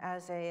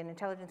 as an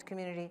intelligence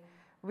community,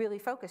 really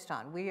focused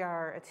on. We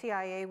are, at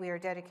CIA, we are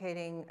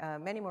dedicating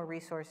many more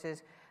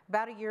resources.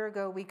 About a year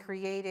ago, we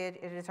created,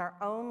 it is our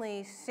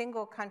only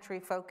single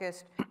country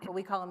focused, what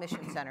we call a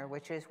mission center,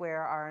 which is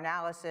where our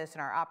analysis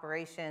and our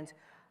operations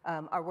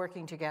are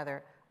working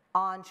together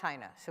on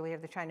China. So we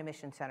have the China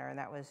Mission Center, and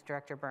that was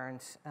Director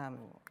Burns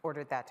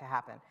ordered that to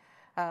happen.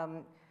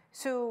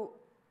 So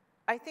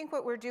I think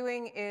what we're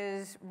doing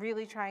is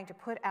really trying to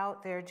put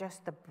out there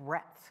just the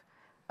breadth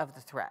of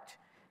the threat.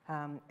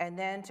 And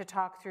then to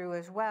talk through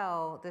as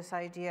well this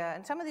idea,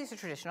 and some of these are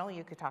traditional,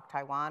 you could talk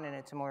Taiwan and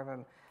it's more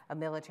of a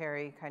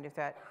military kind of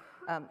threat.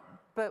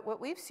 But what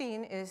we've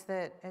seen is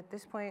that at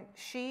this point,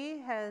 Xi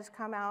has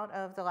come out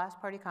of the last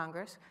Party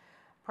Congress,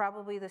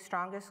 probably the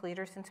strongest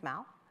leader since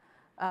Mao.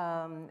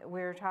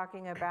 We're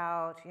talking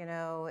about, you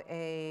know,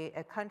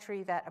 a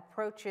country that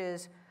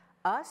approaches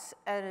us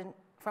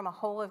from a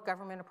whole of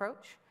government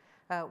approach.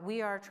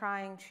 We are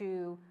trying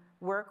to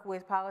work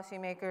with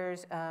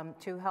policymakers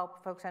to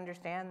help folks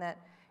understand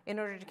that in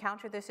order to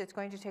counter this, it's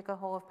going to take a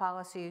whole of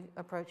policy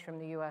approach from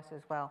the US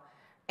as well.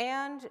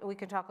 And we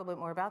can talk a little bit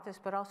more about this,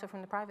 but also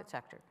from the private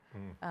sector.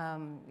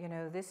 You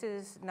know, this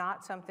is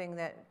not something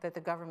that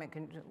the government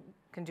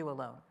can do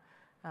alone.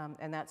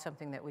 And that's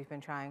something that we've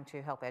been trying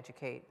to help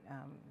educate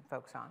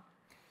folks on.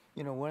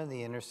 You know, one of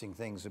the interesting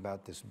things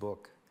about this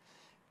book,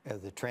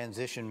 the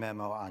transition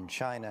memo on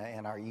China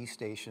and our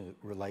East Asian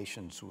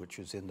relations, which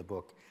is in the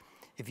book,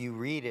 if you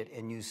read it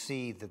and you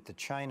see that the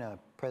China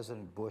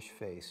President Bush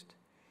faced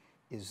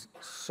is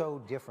so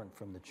different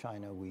from the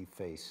China we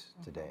face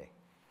today.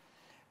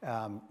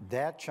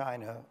 That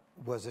China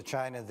was a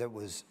China that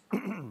was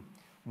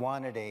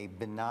wanted a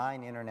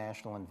benign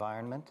international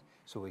environment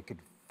so we could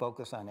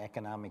focus on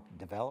economic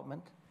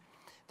development,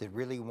 that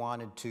really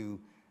wanted to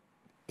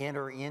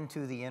enter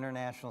into the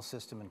international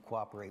system and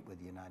cooperate with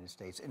the United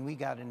States. And we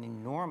got an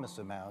enormous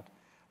amount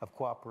of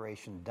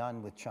cooperation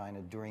done with China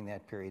during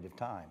that period of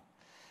time.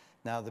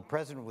 Now, the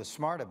president was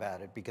smart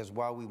about it because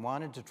while we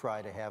wanted to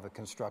try to have a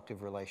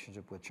constructive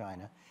relationship with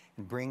China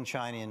and bring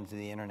China into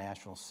the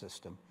international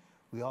system,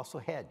 we also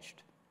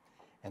hedged.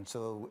 And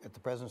so at the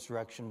president's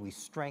direction, we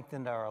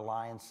strengthened our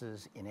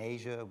alliances in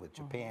Asia with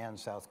Japan,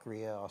 South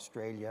Korea,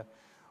 Australia.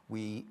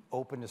 We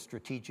opened a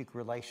strategic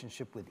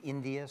relationship with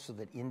India so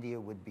that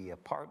India would be a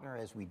partner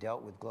as we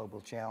dealt with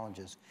global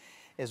challenges,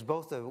 as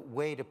both a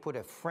way to put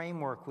a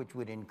framework which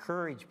would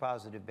encourage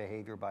positive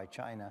behavior by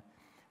China,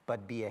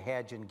 but be a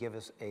hedge and give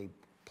us a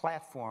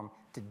platform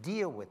to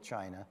deal with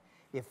China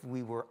if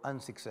we were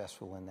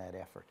unsuccessful in that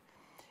effort.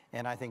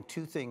 And I think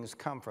two things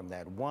come from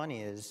that. One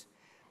is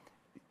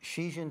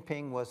Xi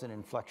Jinping was an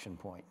inflection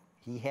point.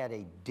 He had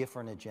a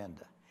different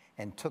agenda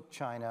and took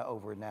China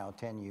over now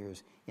 10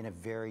 years in a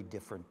very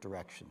different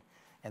direction.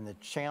 And the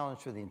challenge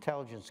for the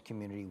intelligence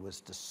community was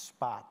to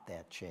spot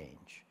that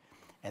change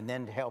and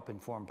then to help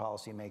inform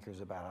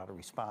policymakers about how to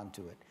respond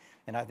to it.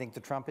 And I think the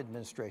Trump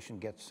administration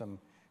gets some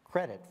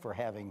credit for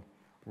having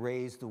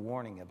raised the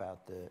warning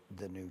about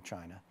the new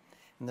China.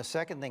 And the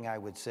second thing I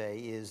would say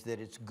is that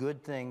it's a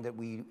good thing that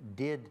we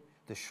did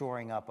the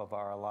shoring up of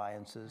our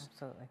alliances.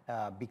 Absolutely.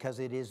 Because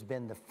it has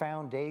been the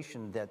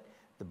foundation that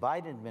the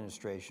Biden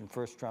administration,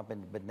 first Trump,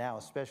 but now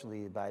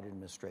especially the Biden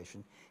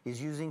administration,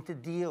 is using to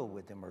deal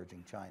with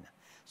emerging China.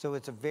 So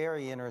it's a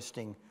very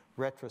interesting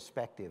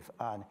retrospective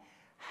on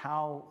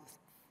how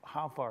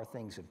far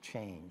things have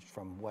changed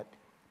from what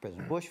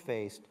President Bush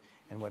faced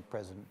and what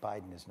President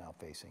Biden is now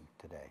facing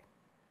today.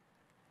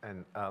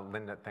 And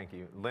Linda, thank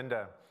you.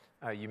 Linda,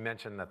 you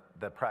mentioned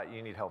that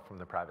you need help from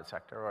the private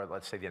sector, or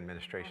let's say the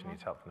administration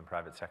needs help from the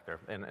private sector.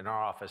 In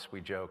our office,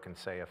 we joke and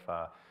say if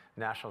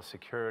national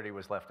security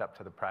was left up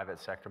to the private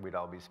sector, we'd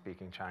all be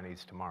speaking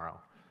Chinese tomorrow.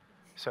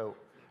 So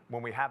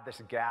when we have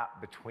this gap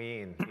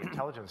between the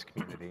intelligence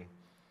community,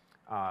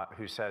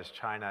 who says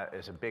China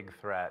is a big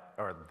threat,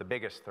 or the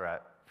biggest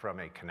threat from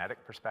a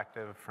kinetic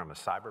perspective, from a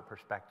cyber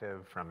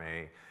perspective, from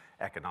a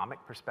economic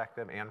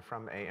perspective, and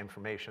from a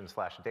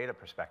information/data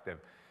perspective,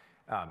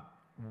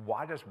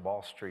 why does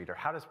Wall Street, or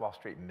how does Wall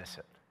Street miss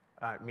it?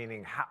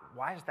 Meaning,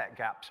 why is that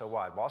gap so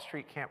wide? Wall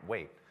Street can't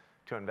wait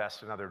to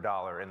invest another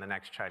dollar in the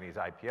next Chinese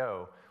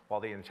IPO, while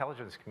the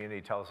intelligence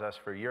community tells us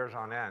for years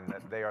on end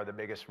that they are the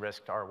biggest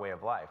risk to our way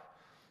of life.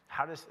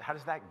 How does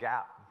that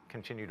gap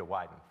continue to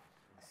widen?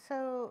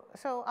 So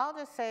I'll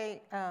just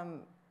say,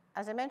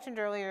 as I mentioned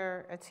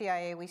earlier at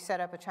CIA, we set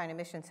up a China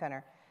Mission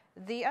Center.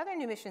 The other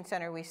new mission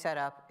center we set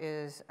up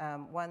is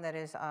one that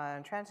is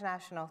on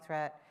transnational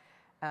threat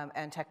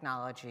and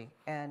technology.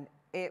 And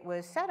it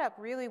was set up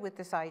really with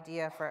this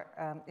idea for,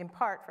 in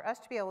part, for us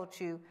to be able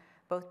to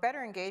both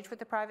better engage with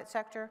the private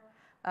sector,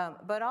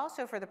 but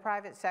also for the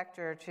private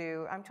sector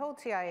to, I'm told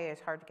CIA is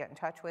hard to get in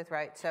touch with,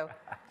 right? So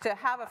to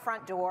have a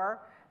front door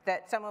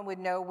that someone would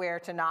know where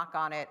to knock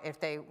on it if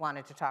they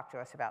wanted to talk to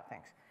us about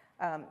things.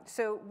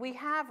 So we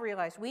have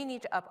realized we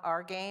need to up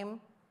our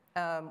game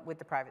with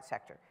the private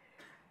sector.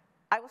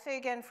 I will say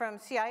again, from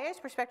CIA's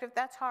perspective,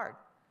 that's hard.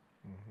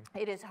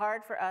 It is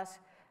hard for us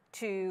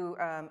to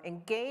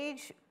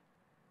engage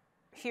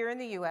here in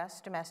the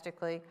US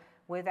domestically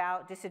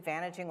without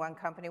disadvantaging one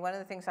company. One of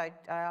the things I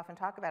often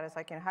talk about is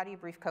like, how do you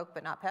brief Coke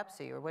but not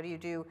Pepsi? Or what do you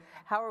do?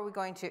 How are we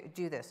going to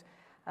do this?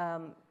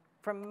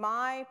 From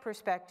my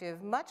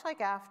perspective, much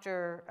like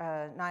after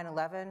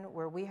 9/11,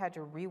 where we had to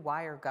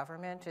rewire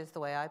government, is the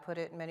way I put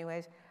it in many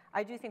ways,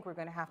 I do think we're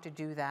going to have to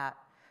do that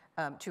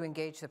to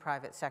engage the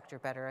private sector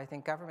better. I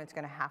think government's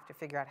going to have to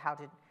figure out how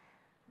to,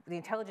 the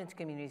intelligence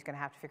community is going to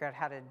have to figure out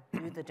how to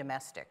do the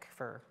domestic,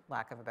 for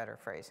lack of a better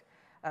phrase.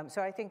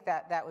 So I think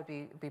that would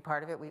be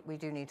part of it. We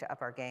do need to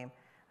up our game.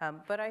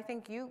 But I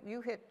think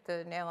you hit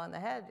the nail on the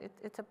head.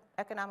 It's an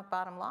economic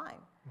bottom line.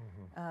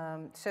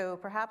 So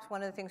perhaps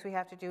one of the things we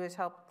have to do is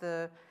help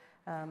the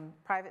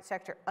private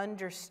sector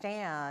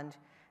understand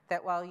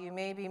that while you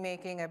may be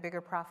making a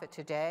bigger profit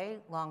today,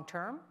 long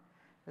term,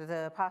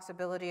 the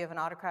possibility of an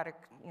autocratic,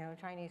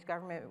 Chinese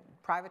government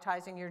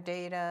privatizing your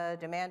data,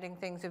 demanding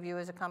things of you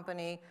as a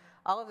company,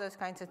 all of those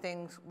kinds of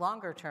things,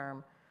 longer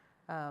term,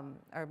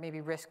 are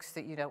maybe risks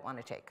that you don't want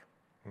to take.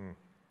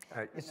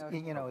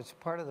 It's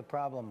part of the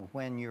problem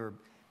when your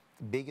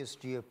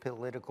biggest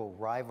geopolitical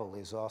rival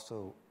is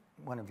also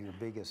one of your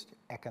biggest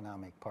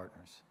economic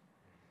partners.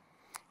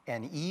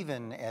 And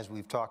even as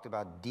we've talked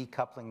about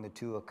decoupling the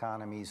two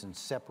economies and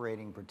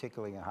separating,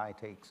 particularly in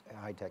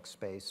high-tech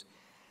space,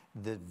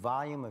 the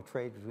volume of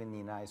trade between the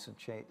United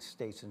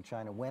States and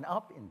China went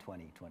up in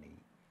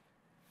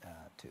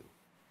 2022.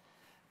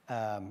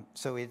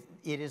 So it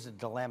is a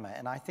dilemma.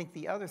 And I think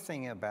the other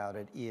thing about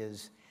it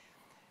is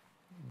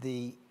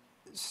the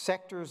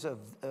sectors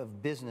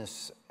of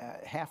business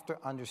have to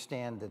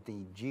understand that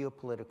the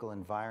geopolitical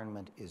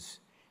environment is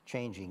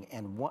changing,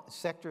 and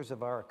sectors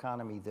of our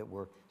economy that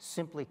were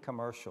simply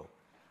commercial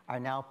are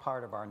now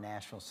part of our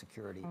national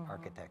security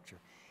architecture.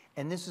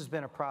 And this has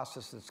been a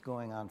process that's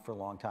going on for a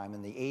long time.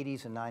 In the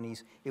 80s and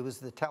 90s, it was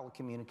the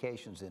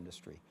telecommunications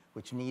industry,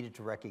 which needed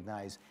to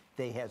recognize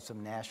they had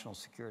some national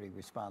security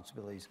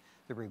responsibilities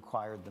that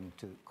required them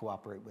to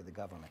cooperate with the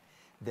government.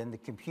 Then the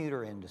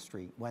computer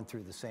industry went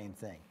through the same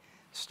thing.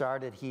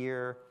 Started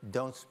here,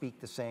 don't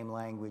speak the same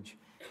language,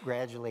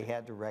 gradually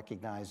had to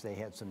recognize they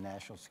had some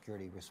national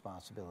security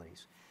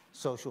responsibilities.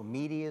 Social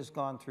media has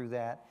gone through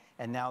that,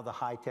 and now the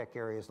high-tech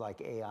areas like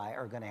AI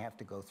are going to have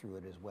to go through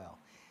it as well.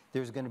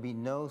 There's going to be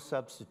no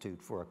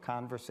substitute for a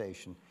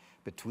conversation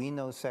between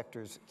those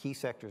sectors, key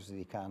sectors of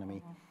the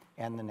economy,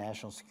 and the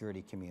national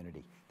security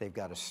community. They've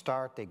got to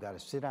start, they've got to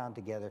sit down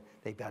together,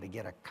 they've got to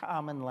get a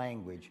common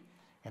language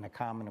and a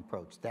common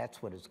approach.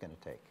 That's what it's going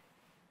to take.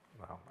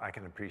 Well, I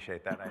can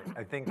appreciate that.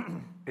 I think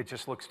it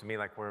just looks to me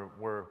like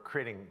we're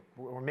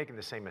making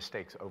the same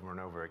mistakes over and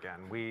over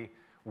again. We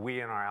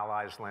and our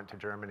allies lent to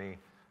Germany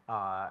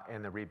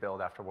in the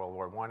rebuild after World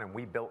War I, and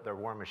we built their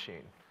war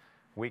machine.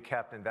 We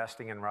kept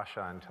investing in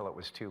Russia until it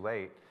was too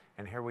late,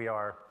 and here we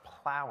are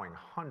plowing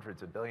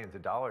hundreds of billions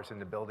of dollars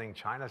into building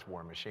China's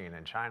war machine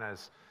and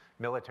China's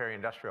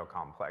military-industrial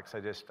complex.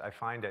 I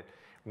find it,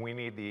 we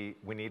need the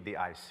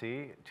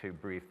IC to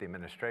brief the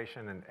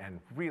administration and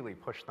really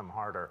push them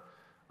harder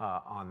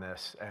on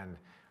this. And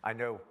I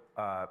know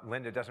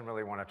Linda doesn't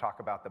really want to talk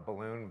about the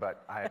balloon,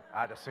 but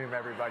I'd assume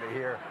everybody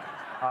here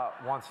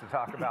wants to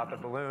talk about the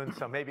balloon,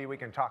 so maybe we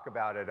can talk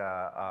about it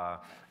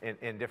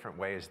in different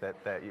ways that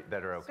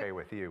are okay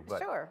with you.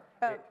 But sure.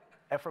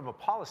 From a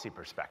policy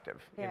perspective,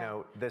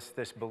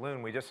 this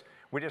balloon, we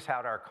just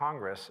had our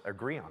Congress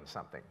agree on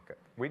something.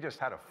 We just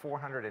had a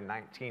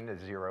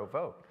 419-0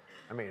 vote.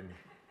 I mean,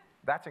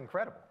 that's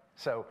incredible.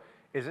 So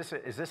is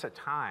this a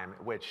time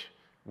in which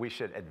we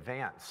should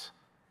advance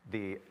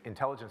the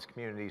intelligence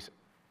community's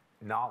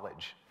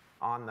knowledge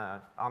on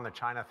the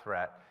China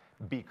threat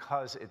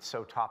because it's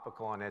so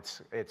topical and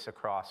it's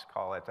across,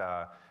 call it,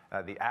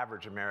 the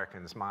average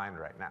American's mind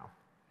right now?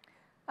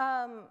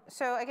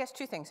 So I guess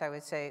two things I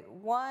would say.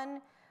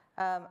 One,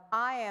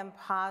 I am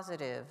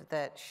positive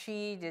that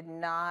she did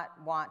not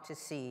want to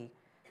see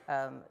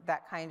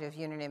that kind of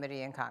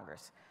unanimity in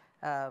Congress.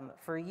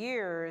 For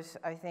years,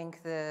 I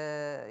think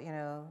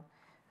the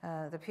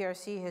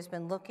PRC has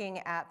been looking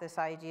at this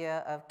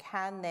idea of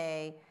can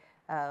they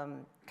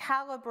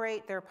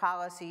calibrate their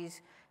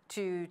policies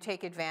to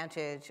take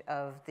advantage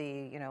of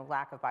the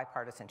lack of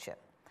bipartisanship.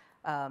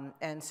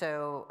 And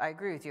so I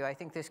agree with you. I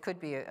think this could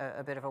be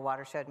a bit of a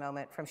watershed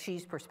moment from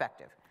Xi's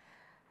perspective.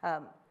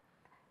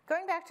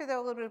 Going back to, though,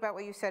 a little bit about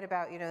what you said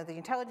about the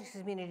intelligence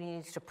community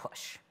needs to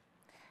push.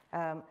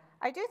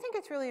 I do think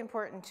it's really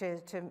important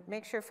to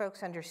make sure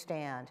folks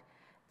understand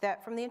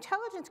that from the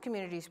intelligence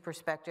community's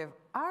perspective,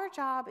 our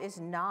job is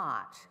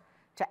not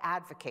to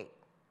advocate.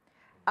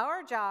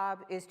 Our job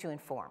is to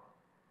inform.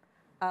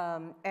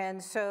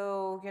 And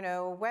so,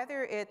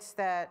 whether it's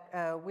that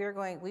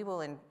we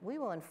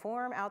will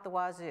inform out the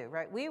wazoo,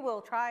 right? We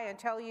will try and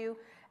tell you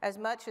as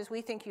much as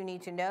we think you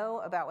need to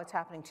know about what's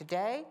happening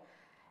today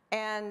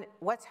and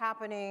what's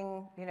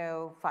happening,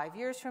 5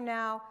 years from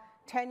now,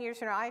 10 years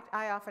from now.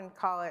 I often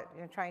call it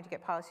trying to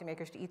get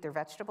policymakers to eat their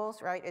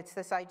vegetables, right? It's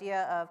this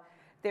idea of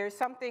there's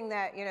something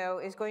that,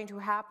 is going to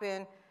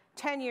happen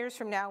 10 years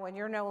from now when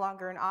you're no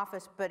longer in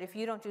office, but if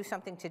you don't do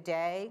something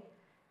today,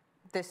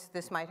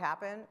 this might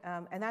happen.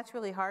 And that's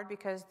really hard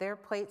because their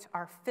plates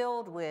are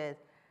filled with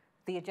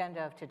the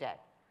agenda of today,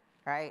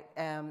 right?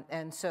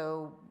 And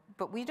so,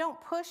 but we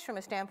don't push from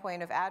a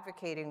standpoint of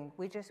advocating.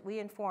 We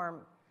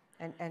inform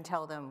and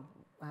tell them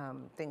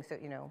things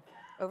that,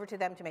 over to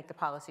them to make the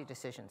policy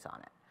decisions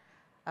on it.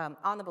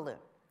 On the balloon.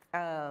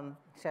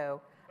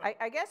 So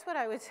I guess what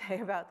I would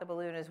say about the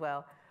balloon as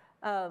well,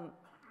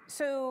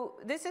 so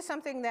this is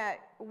something that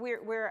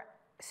we're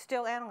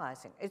still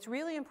analyzing. It's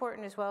really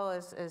important as well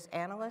as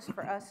analysts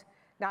for us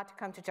not to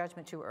come to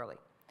judgment too early.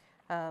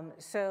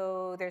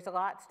 So there's a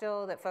lot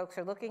still that folks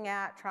are looking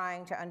at,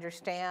 trying to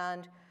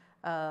understand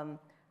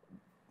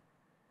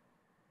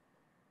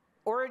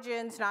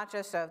origins, not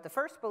just of the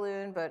first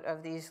balloon, but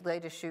of these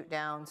latest shoot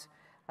downs.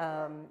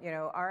 You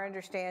know, our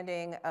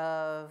understanding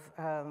of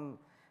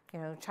you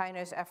know,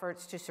 China's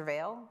efforts to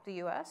surveil the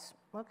U.S.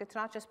 Look, it's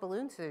not just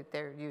balloons that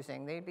they're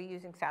using. They'd be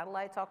using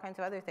satellites, all kinds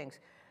of other things.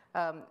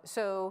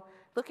 So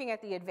looking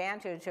at the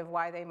advantage of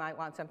why they might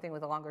want something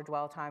with a longer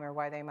dwell time, or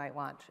why they might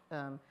want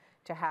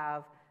to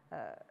have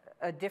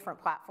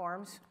different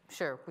platforms,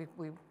 sure,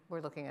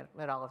 we're looking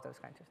at all of those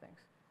kinds of things.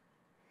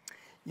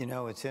 You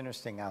know, it's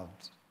interesting. I'll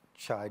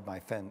chide my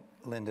friend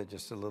Linda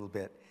just a little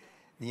bit.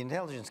 The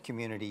intelligence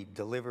community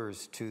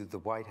delivers to the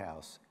White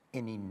House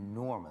an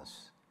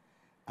enormous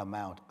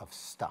amount of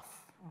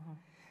stuff.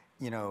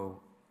 You know,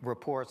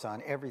 reports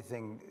on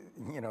everything,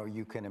 you know,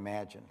 you can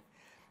imagine.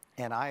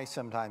 And I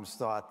sometimes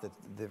thought that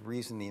the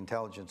reason the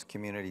intelligence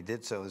community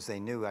did so is they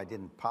knew I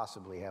didn't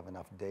possibly have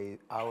enough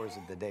hours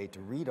of the day to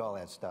read all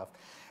that stuff,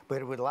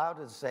 but it would allow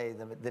us to say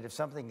that if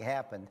something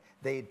happened,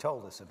 they had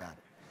told us about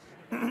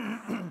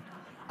it.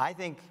 I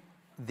think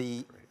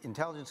the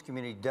intelligence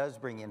community does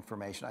bring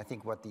information. I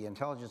think what the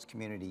intelligence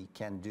community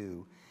can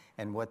do,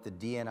 and what the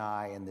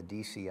DNI and the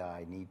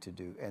DCI need to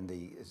do, and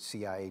the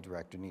CIA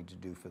director need to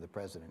do for the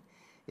president,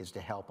 is to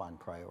help on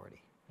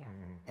priority. Yeah.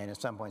 And at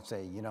some point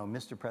say, you know,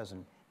 Mr.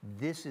 President,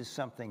 this is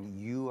something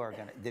you are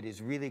that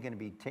is really going to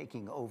be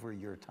taking over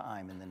your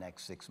time in the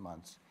next 6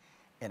 months.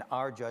 And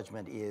our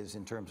judgment is,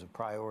 in terms of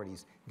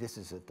priorities, this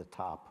is at the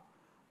top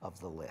of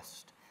the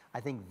list. I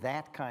think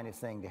that kind of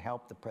thing to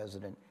help the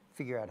president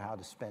figure out how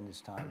to spend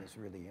his time is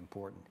really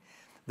important.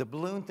 The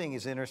balloon thing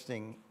is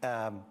interesting.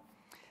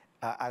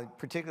 I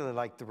particularly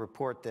like the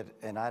report that,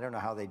 and I don't know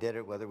how they did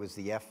it, whether it was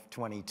the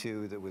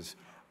F-22 that was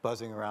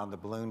buzzing around the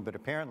balloon, but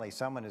apparently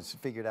someone has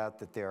figured out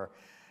that there are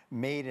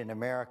made in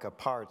America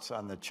parts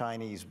on the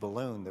Chinese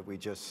balloon that we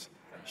just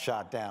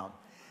shot down.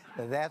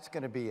 Now that's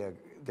going to be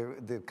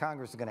the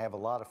Congress is going to have a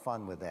lot of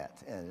fun with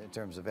that in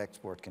terms of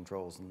export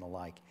controls and the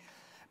like.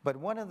 But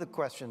one of the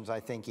questions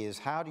I think is,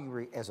 how do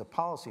you, as a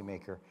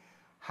policymaker,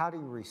 how do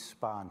you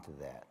respond to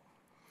that?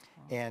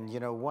 And, you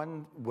know,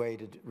 one way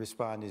to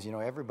respond is, you know,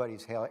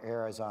 everybody's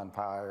hair is on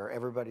fire,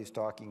 everybody's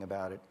talking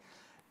about it.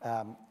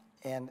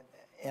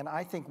 And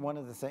I think one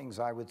of the things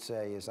I would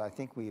say is I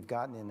think we've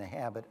gotten in the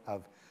habit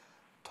of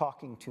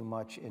talking too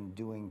much and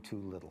doing too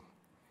little,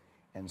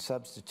 and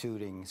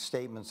substituting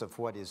statements of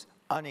what is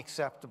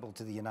unacceptable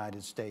to the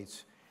United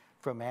States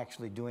from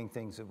actually doing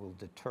things that will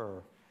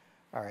deter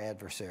our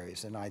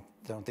adversaries. And I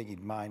don't think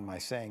he'd mind my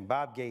saying,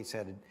 Bob Gates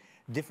had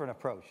a different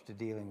approach to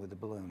dealing with the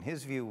balloon.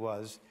 His view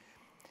was,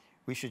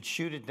 we should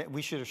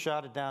have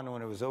shot it down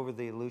when it was over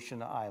the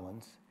Aleutian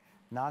Islands,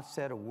 not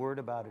said a word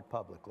about it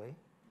publicly.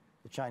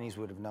 The Chinese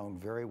would have known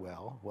very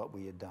well what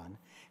we had done,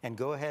 and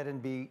go ahead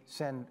and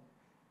send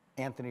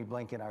Anthony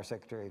Blinken, our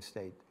Secretary of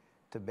State,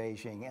 to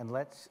Beijing, and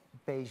let's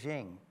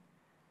Beijing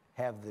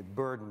have the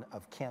burden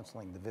of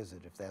canceling the visit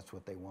if that's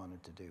what they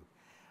wanted to do.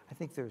 I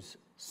think there's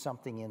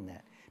something in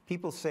that.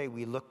 People say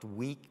we looked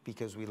weak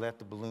because we let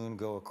the balloon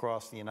go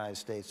across the United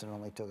States and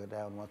only took it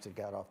down once it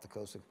got off the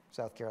coast of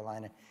South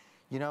Carolina.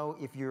 You know,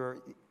 if you're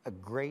a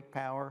great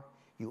power,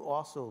 you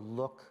also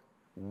look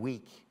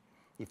weak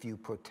if you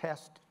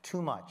protest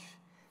too much,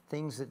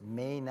 things that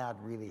may not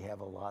really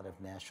have a lot of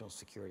national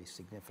security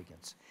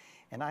significance.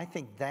 And I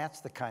think that's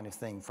the kind of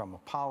thing, from a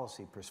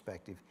policy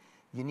perspective,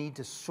 you need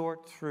to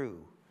sort through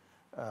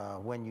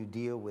when you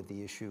deal with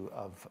the issue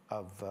of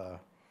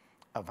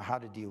how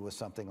to deal with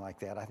something like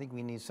that. I think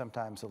we need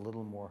sometimes a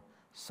little more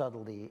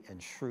subtlety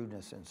and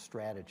shrewdness and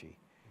strategy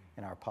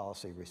in our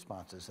policy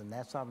responses. And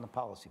that's not in the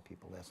policy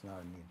people, that's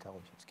not in the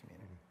intelligence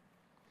community.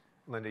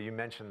 Linda, you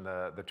mentioned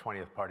the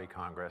 20th Party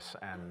Congress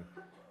and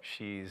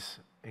Xi's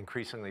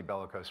increasingly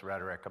bellicose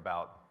rhetoric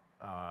about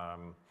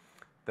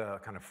the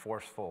kind of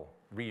forceful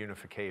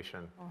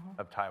reunification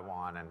of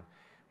Taiwan. And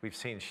we've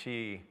seen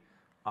Xi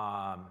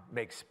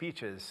make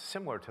speeches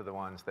similar to the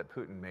ones that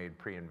Putin made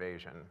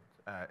pre-invasion.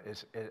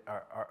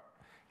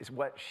 Is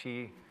what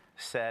Xi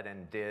said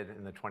and did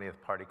in the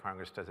 20th Party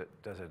Congress, does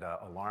it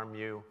alarm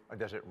you? Or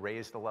does it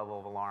raise the level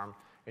of alarm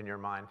in your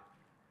mind?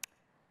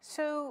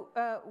 So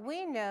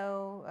we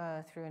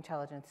know through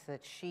intelligence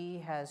that Xi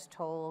has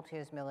told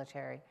his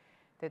military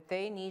that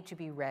they need to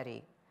be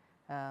ready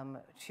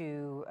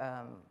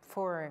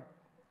for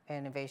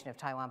an invasion of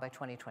Taiwan by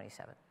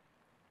 2027.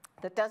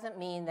 That doesn't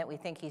mean that we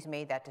think he's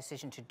made that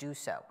decision to do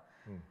so,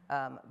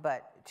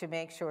 but to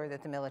make sure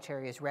that the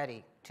military is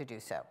ready to do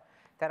so.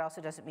 That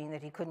also doesn't mean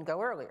that he couldn't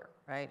go earlier,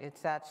 right?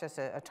 That's just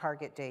a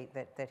target date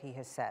that he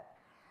has set.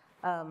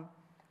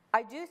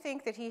 I do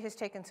think that he has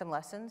taken some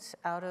lessons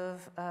out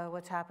of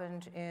what's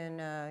happened in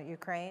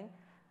Ukraine.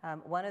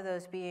 One of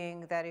those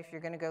being that if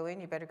you're going to go in,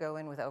 you better go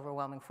in with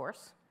overwhelming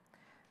force.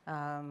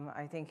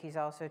 I think he's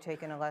also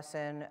taken a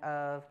lesson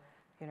of,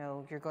 you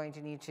know, you're going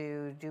to need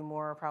to do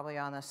more probably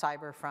on the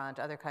cyber front,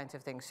 other kinds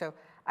of things. So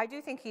I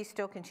do think he's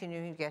still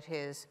continuing to get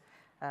his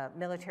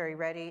military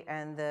ready,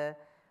 and the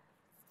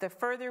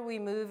further we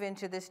move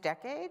into this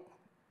decade,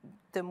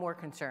 the more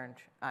concerned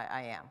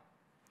I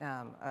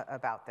am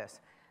about this.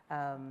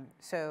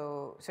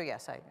 So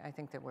yes, I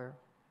think that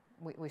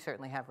we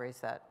certainly have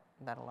raised that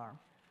alarm.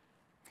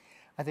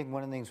 I think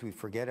one of the things we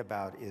forget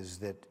about is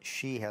that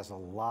Xi has a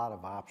lot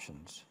of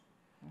options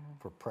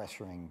for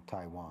pressuring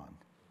Taiwan.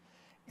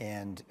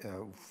 And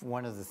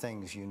one of the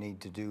things you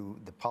need to do,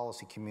 the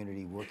policy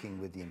community working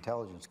with the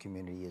intelligence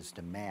community, is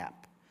to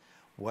map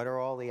what are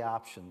all the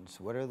options,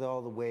 what are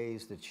all the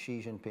ways that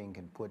Xi Jinping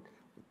can put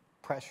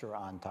pressure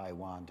on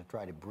Taiwan to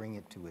try to bring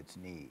it to its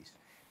knees,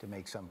 to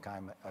make some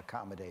kind of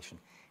accommodation.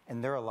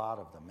 And there are a lot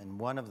of them. And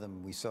one of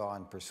them we saw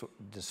on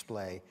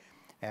display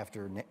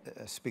after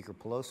Speaker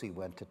Pelosi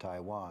went to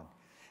Taiwan.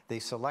 They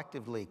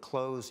selectively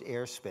closed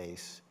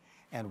airspace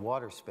and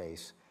water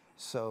space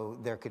so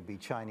there could be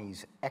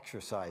Chinese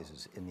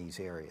exercises in these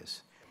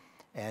areas.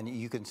 And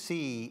you can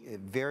see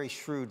very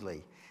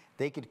shrewdly,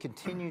 they could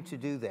continue to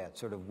do that,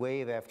 sort of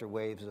wave after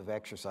waves of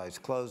exercise,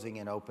 closing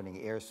and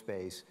opening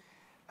airspace,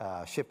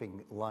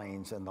 shipping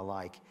lanes and the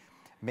like,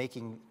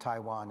 making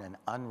Taiwan an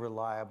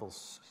unreliable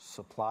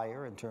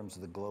supplier in terms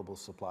of the global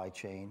supply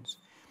chains,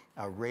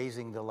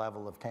 raising the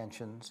level of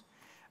tensions.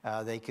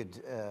 They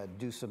could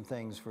do some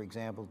things, for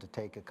example, to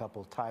take a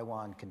couple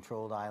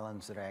Taiwan-controlled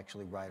islands that are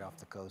actually right off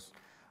the coast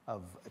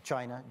of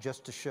China,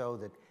 just to show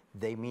that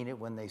they mean it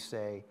when they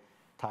say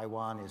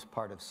Taiwan is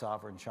part of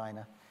sovereign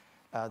China.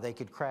 They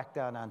could crack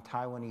down on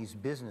Taiwanese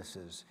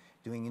businesses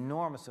doing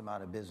enormous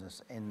amount of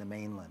business in the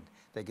mainland.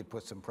 They could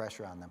put some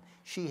pressure on them.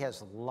 She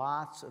has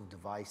lots of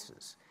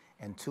devices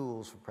and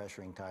tools for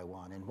pressuring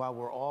Taiwan. And while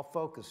we're all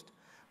focused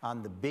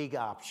on the big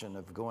option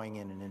of going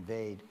in and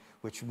invade,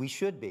 which we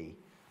should be,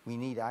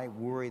 I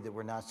worry that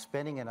we're not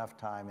spending enough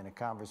time in a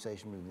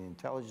conversation with the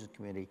intelligence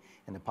community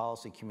and the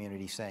policy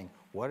community saying,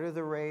 what are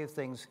the array of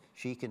things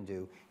she can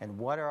do, and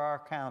what are our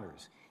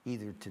counters,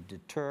 either to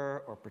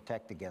deter or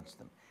protect against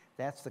them?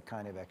 That's the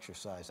kind of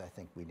exercise I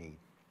think we need.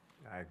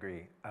 I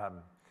agree.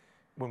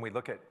 When we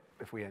look at,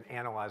 if we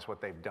analyze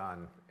what they've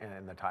done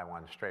in the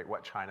Taiwan Strait,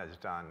 what China's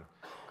done,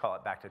 call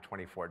it back to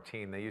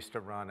 2014, they used to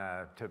run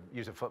to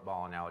use a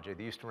football analogy,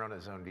 they used to run a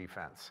zone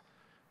defense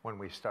when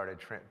we started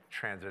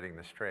transiting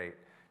the Strait.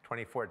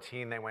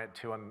 2014, they went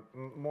to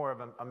more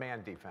of a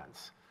man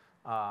defense.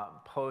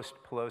 Post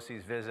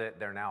Pelosi's visit,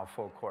 they're now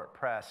full court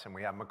press, and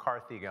we have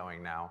McCarthy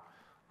going now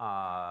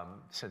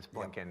since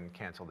Blinken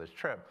canceled his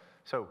trip.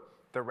 So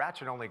the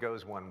ratchet only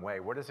goes one way.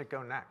 Where does it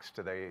go next?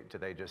 Do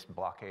they just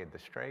blockade the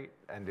Strait,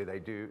 and do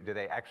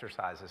they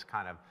exercise this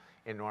kind of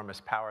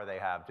enormous power they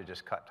have to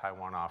just cut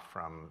Taiwan off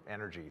from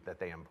energy that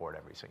they import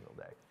every single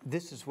day?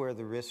 This is where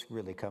the risk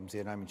really comes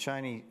in. I mean,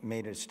 China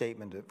made a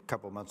statement a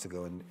couple months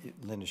ago, and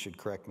Linda should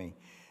correct me,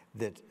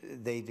 that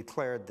they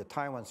declared the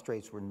Taiwan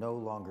Straits were no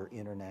longer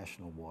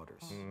international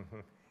waters.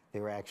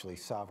 They were actually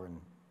sovereign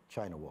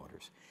China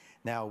waters.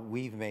 Now,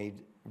 we've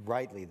made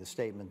rightly the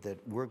statement that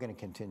we're going to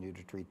continue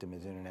to treat them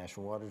as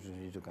international waters.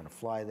 We're going to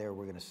fly there,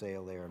 we're going to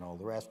sail there, and all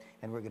the rest,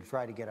 and we're going to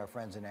try to get our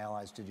friends and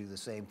allies to do the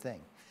same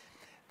thing.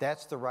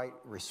 That's the right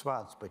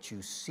response, but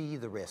you see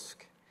the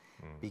risk.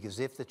 Because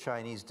if the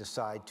Chinese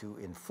decide to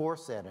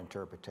enforce that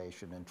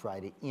interpretation and try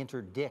to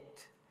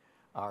interdict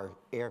our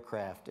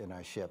aircraft and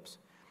our ships,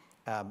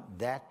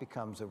 that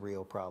becomes a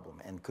real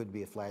problem and could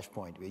be a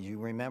flashpoint. You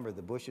remember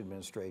the Bush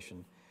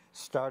administration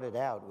started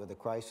out with a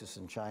crisis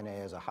in China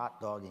as a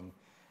hot-dogging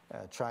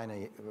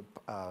China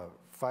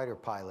fighter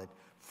pilot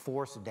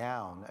forced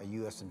down a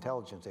U.S.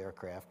 intelligence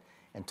aircraft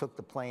and took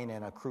the plane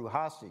and a crew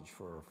hostage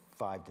for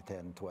 5 to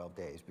 10, 12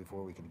 days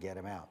before we could get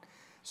him out.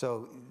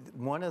 So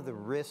one of the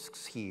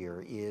risks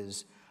here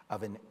is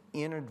of an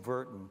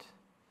inadvertent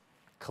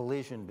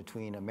collision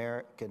between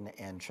American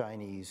and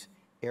Chinese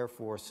air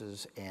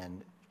forces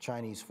and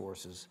Chinese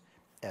forces,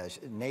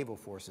 naval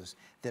forces,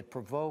 that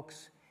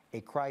provokes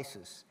a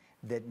crisis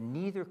that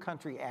neither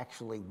country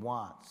actually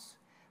wants,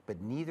 but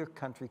neither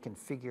country can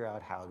figure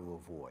out how to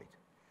avoid.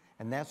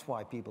 And that's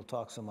why people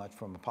talk so much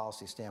from a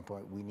policy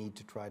standpoint, we need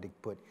to try to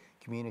put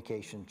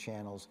communication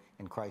channels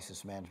and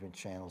crisis management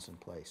channels in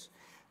place.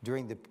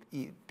 During the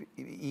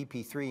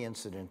EP3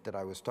 incident that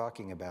I was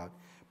talking about,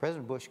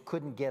 President Bush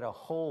couldn't get a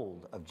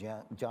hold of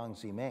Jiang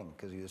Zemin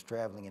because he was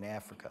traveling in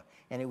Africa.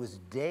 And it was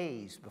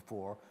days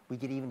before we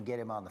could even get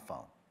him on the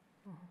phone.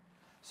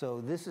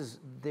 So this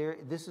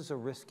is a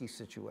risky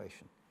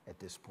situation at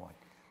this point,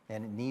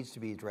 and it needs to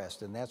be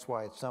addressed. And that's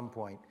why at some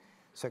point,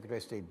 Secretary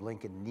of State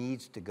Blinken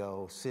needs to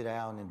go sit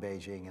down in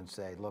Beijing and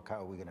say, look, how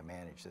are we going to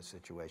manage this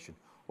situation?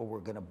 Or we're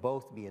going to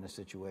both be in a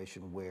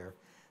situation where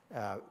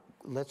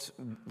let's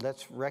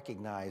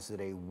recognize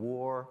that a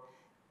war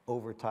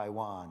over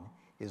Taiwan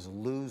is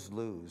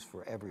lose-lose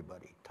for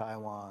everybody,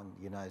 Taiwan,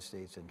 United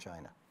States, and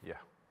China. Yeah.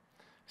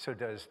 So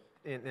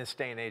in this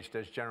day and age,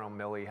 does General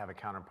Milley have a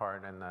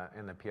counterpart in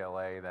the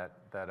PLA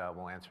that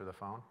will answer the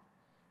phone?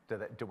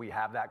 Do we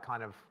have that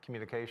kind of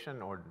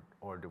communication,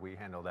 or do we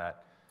handle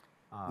that?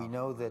 We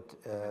know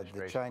that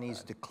the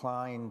Chinese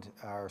declined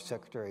our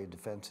Secretary of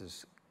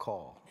Defense's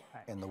call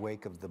in the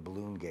wake of the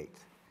balloon gate.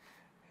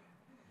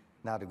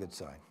 Not a good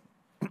sign.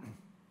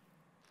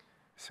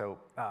 So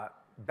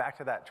back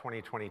to that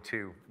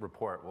 2022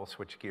 report, we'll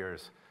switch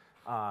gears.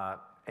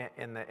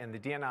 In the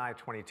DNI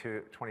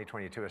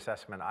 2022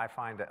 assessment, I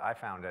found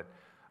it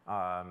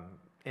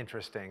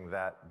interesting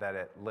that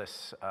it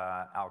lists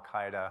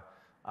Al-Qaeda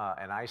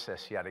and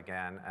ISIS yet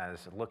again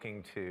as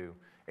looking to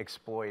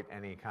exploit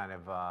any kind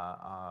of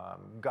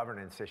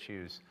governance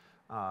issues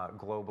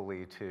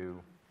globally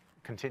to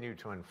continue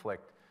to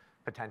inflict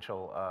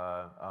potential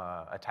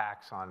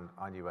attacks on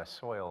US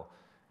soil.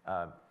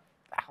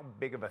 How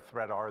big of a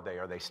threat are they?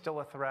 Are they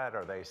still a threat?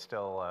 Are they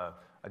still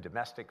a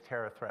domestic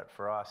terror threat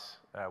for us?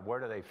 Where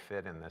do they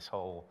fit in this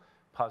whole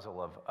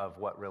puzzle of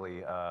what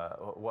really,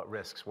 what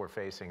risks we're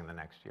facing in the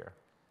next year?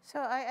 So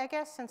I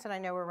guess, since I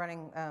know we're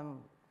running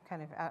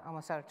kind of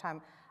almost out of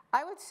time,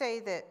 I would say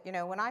that, you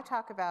know, when I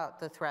talk about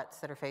the threats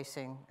that are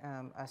facing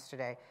us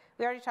today,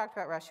 we already talked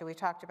about Russia, we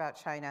talked about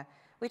China,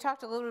 we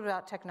talked a little bit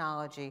about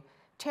technology.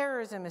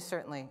 Terrorism is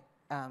certainly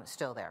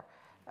still there.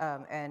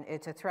 And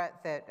it's a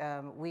threat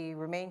that we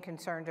remain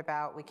concerned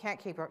about. We can't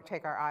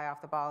take our eye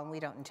off the ball, and we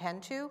don't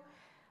intend to.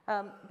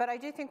 But I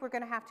do think we're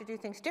going to have to do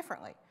things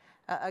differently.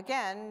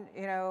 Again,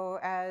 you know,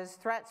 as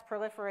threats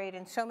proliferate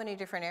in so many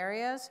different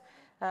areas,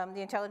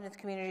 the intelligence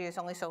community is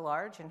only so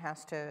large and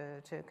has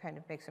to kind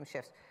of make some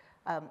shifts.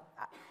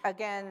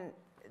 Again,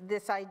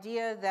 this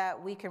idea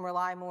that we can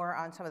rely more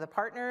on some of the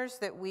partners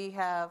that we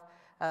have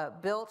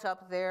built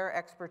up their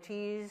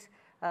expertise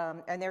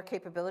and their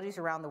capabilities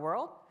around the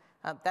world,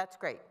 that's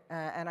great.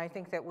 And I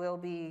think that we'll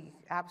be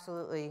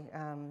absolutely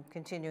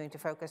continuing to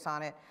focus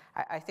on it.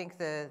 I think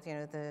the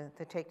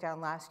takedown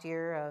last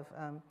year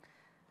of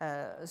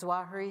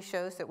Zawahiri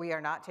shows that we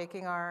are not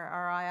taking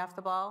our eye off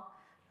the ball.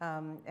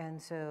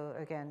 And so,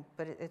 again,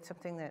 but it's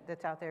something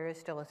that's out there, is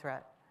still a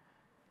threat.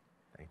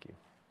 Thank you.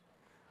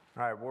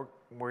 All right,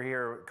 we're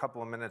here, a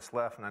couple of minutes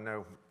left, and I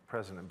know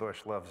President Bush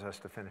loves us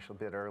to finish a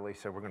bit early,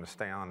 so we're going to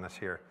stay on this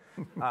here.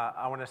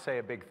 I want to say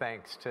a big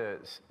thanks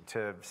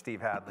to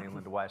Steve Hadley and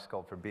Linda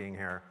Weissgold for being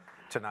here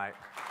tonight.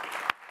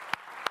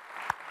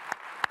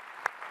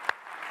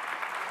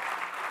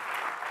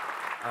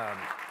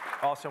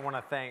 Also want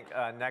to thank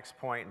Next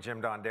Point,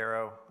 Jim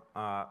Dondero,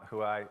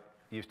 who I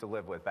used to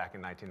live with back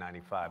in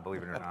 1995,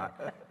 believe it or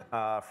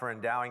not, for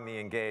endowing the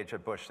Engage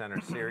at Bush Center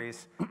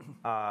series.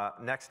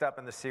 Next up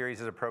in the series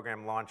is a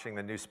program launching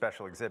the new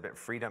special exhibit,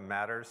 Freedom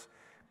Matters.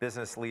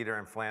 Business leader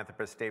and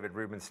philanthropist David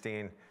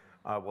Rubenstein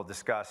will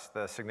discuss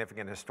the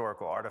significant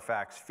historical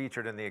artifacts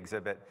featured in the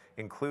exhibit,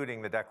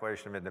 including the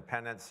Declaration of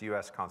Independence,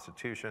 U.S.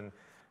 Constitution,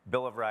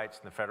 Bill of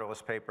Rights, and the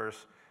Federalist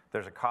Papers.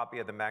 There's a copy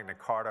of the Magna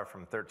Carta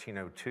from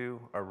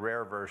 1302, a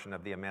rare version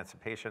of the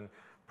Emancipation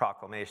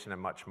Proclamation,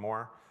 and much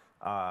more.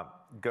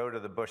 Go to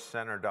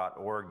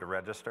thebushcenter.org to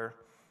register.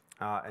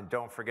 And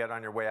don't forget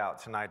on your way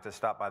out tonight to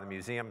stop by the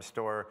museum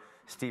store.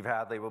 Steve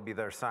Hadley will be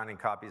there signing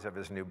copies of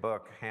his new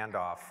book,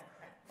 Handoff,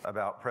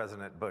 about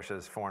President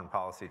Bush's foreign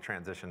policy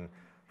transition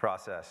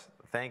process.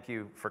 Thank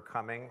you for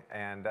coming,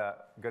 and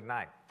good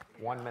night.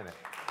 1 minute.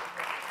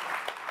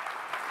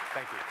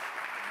 Thank you.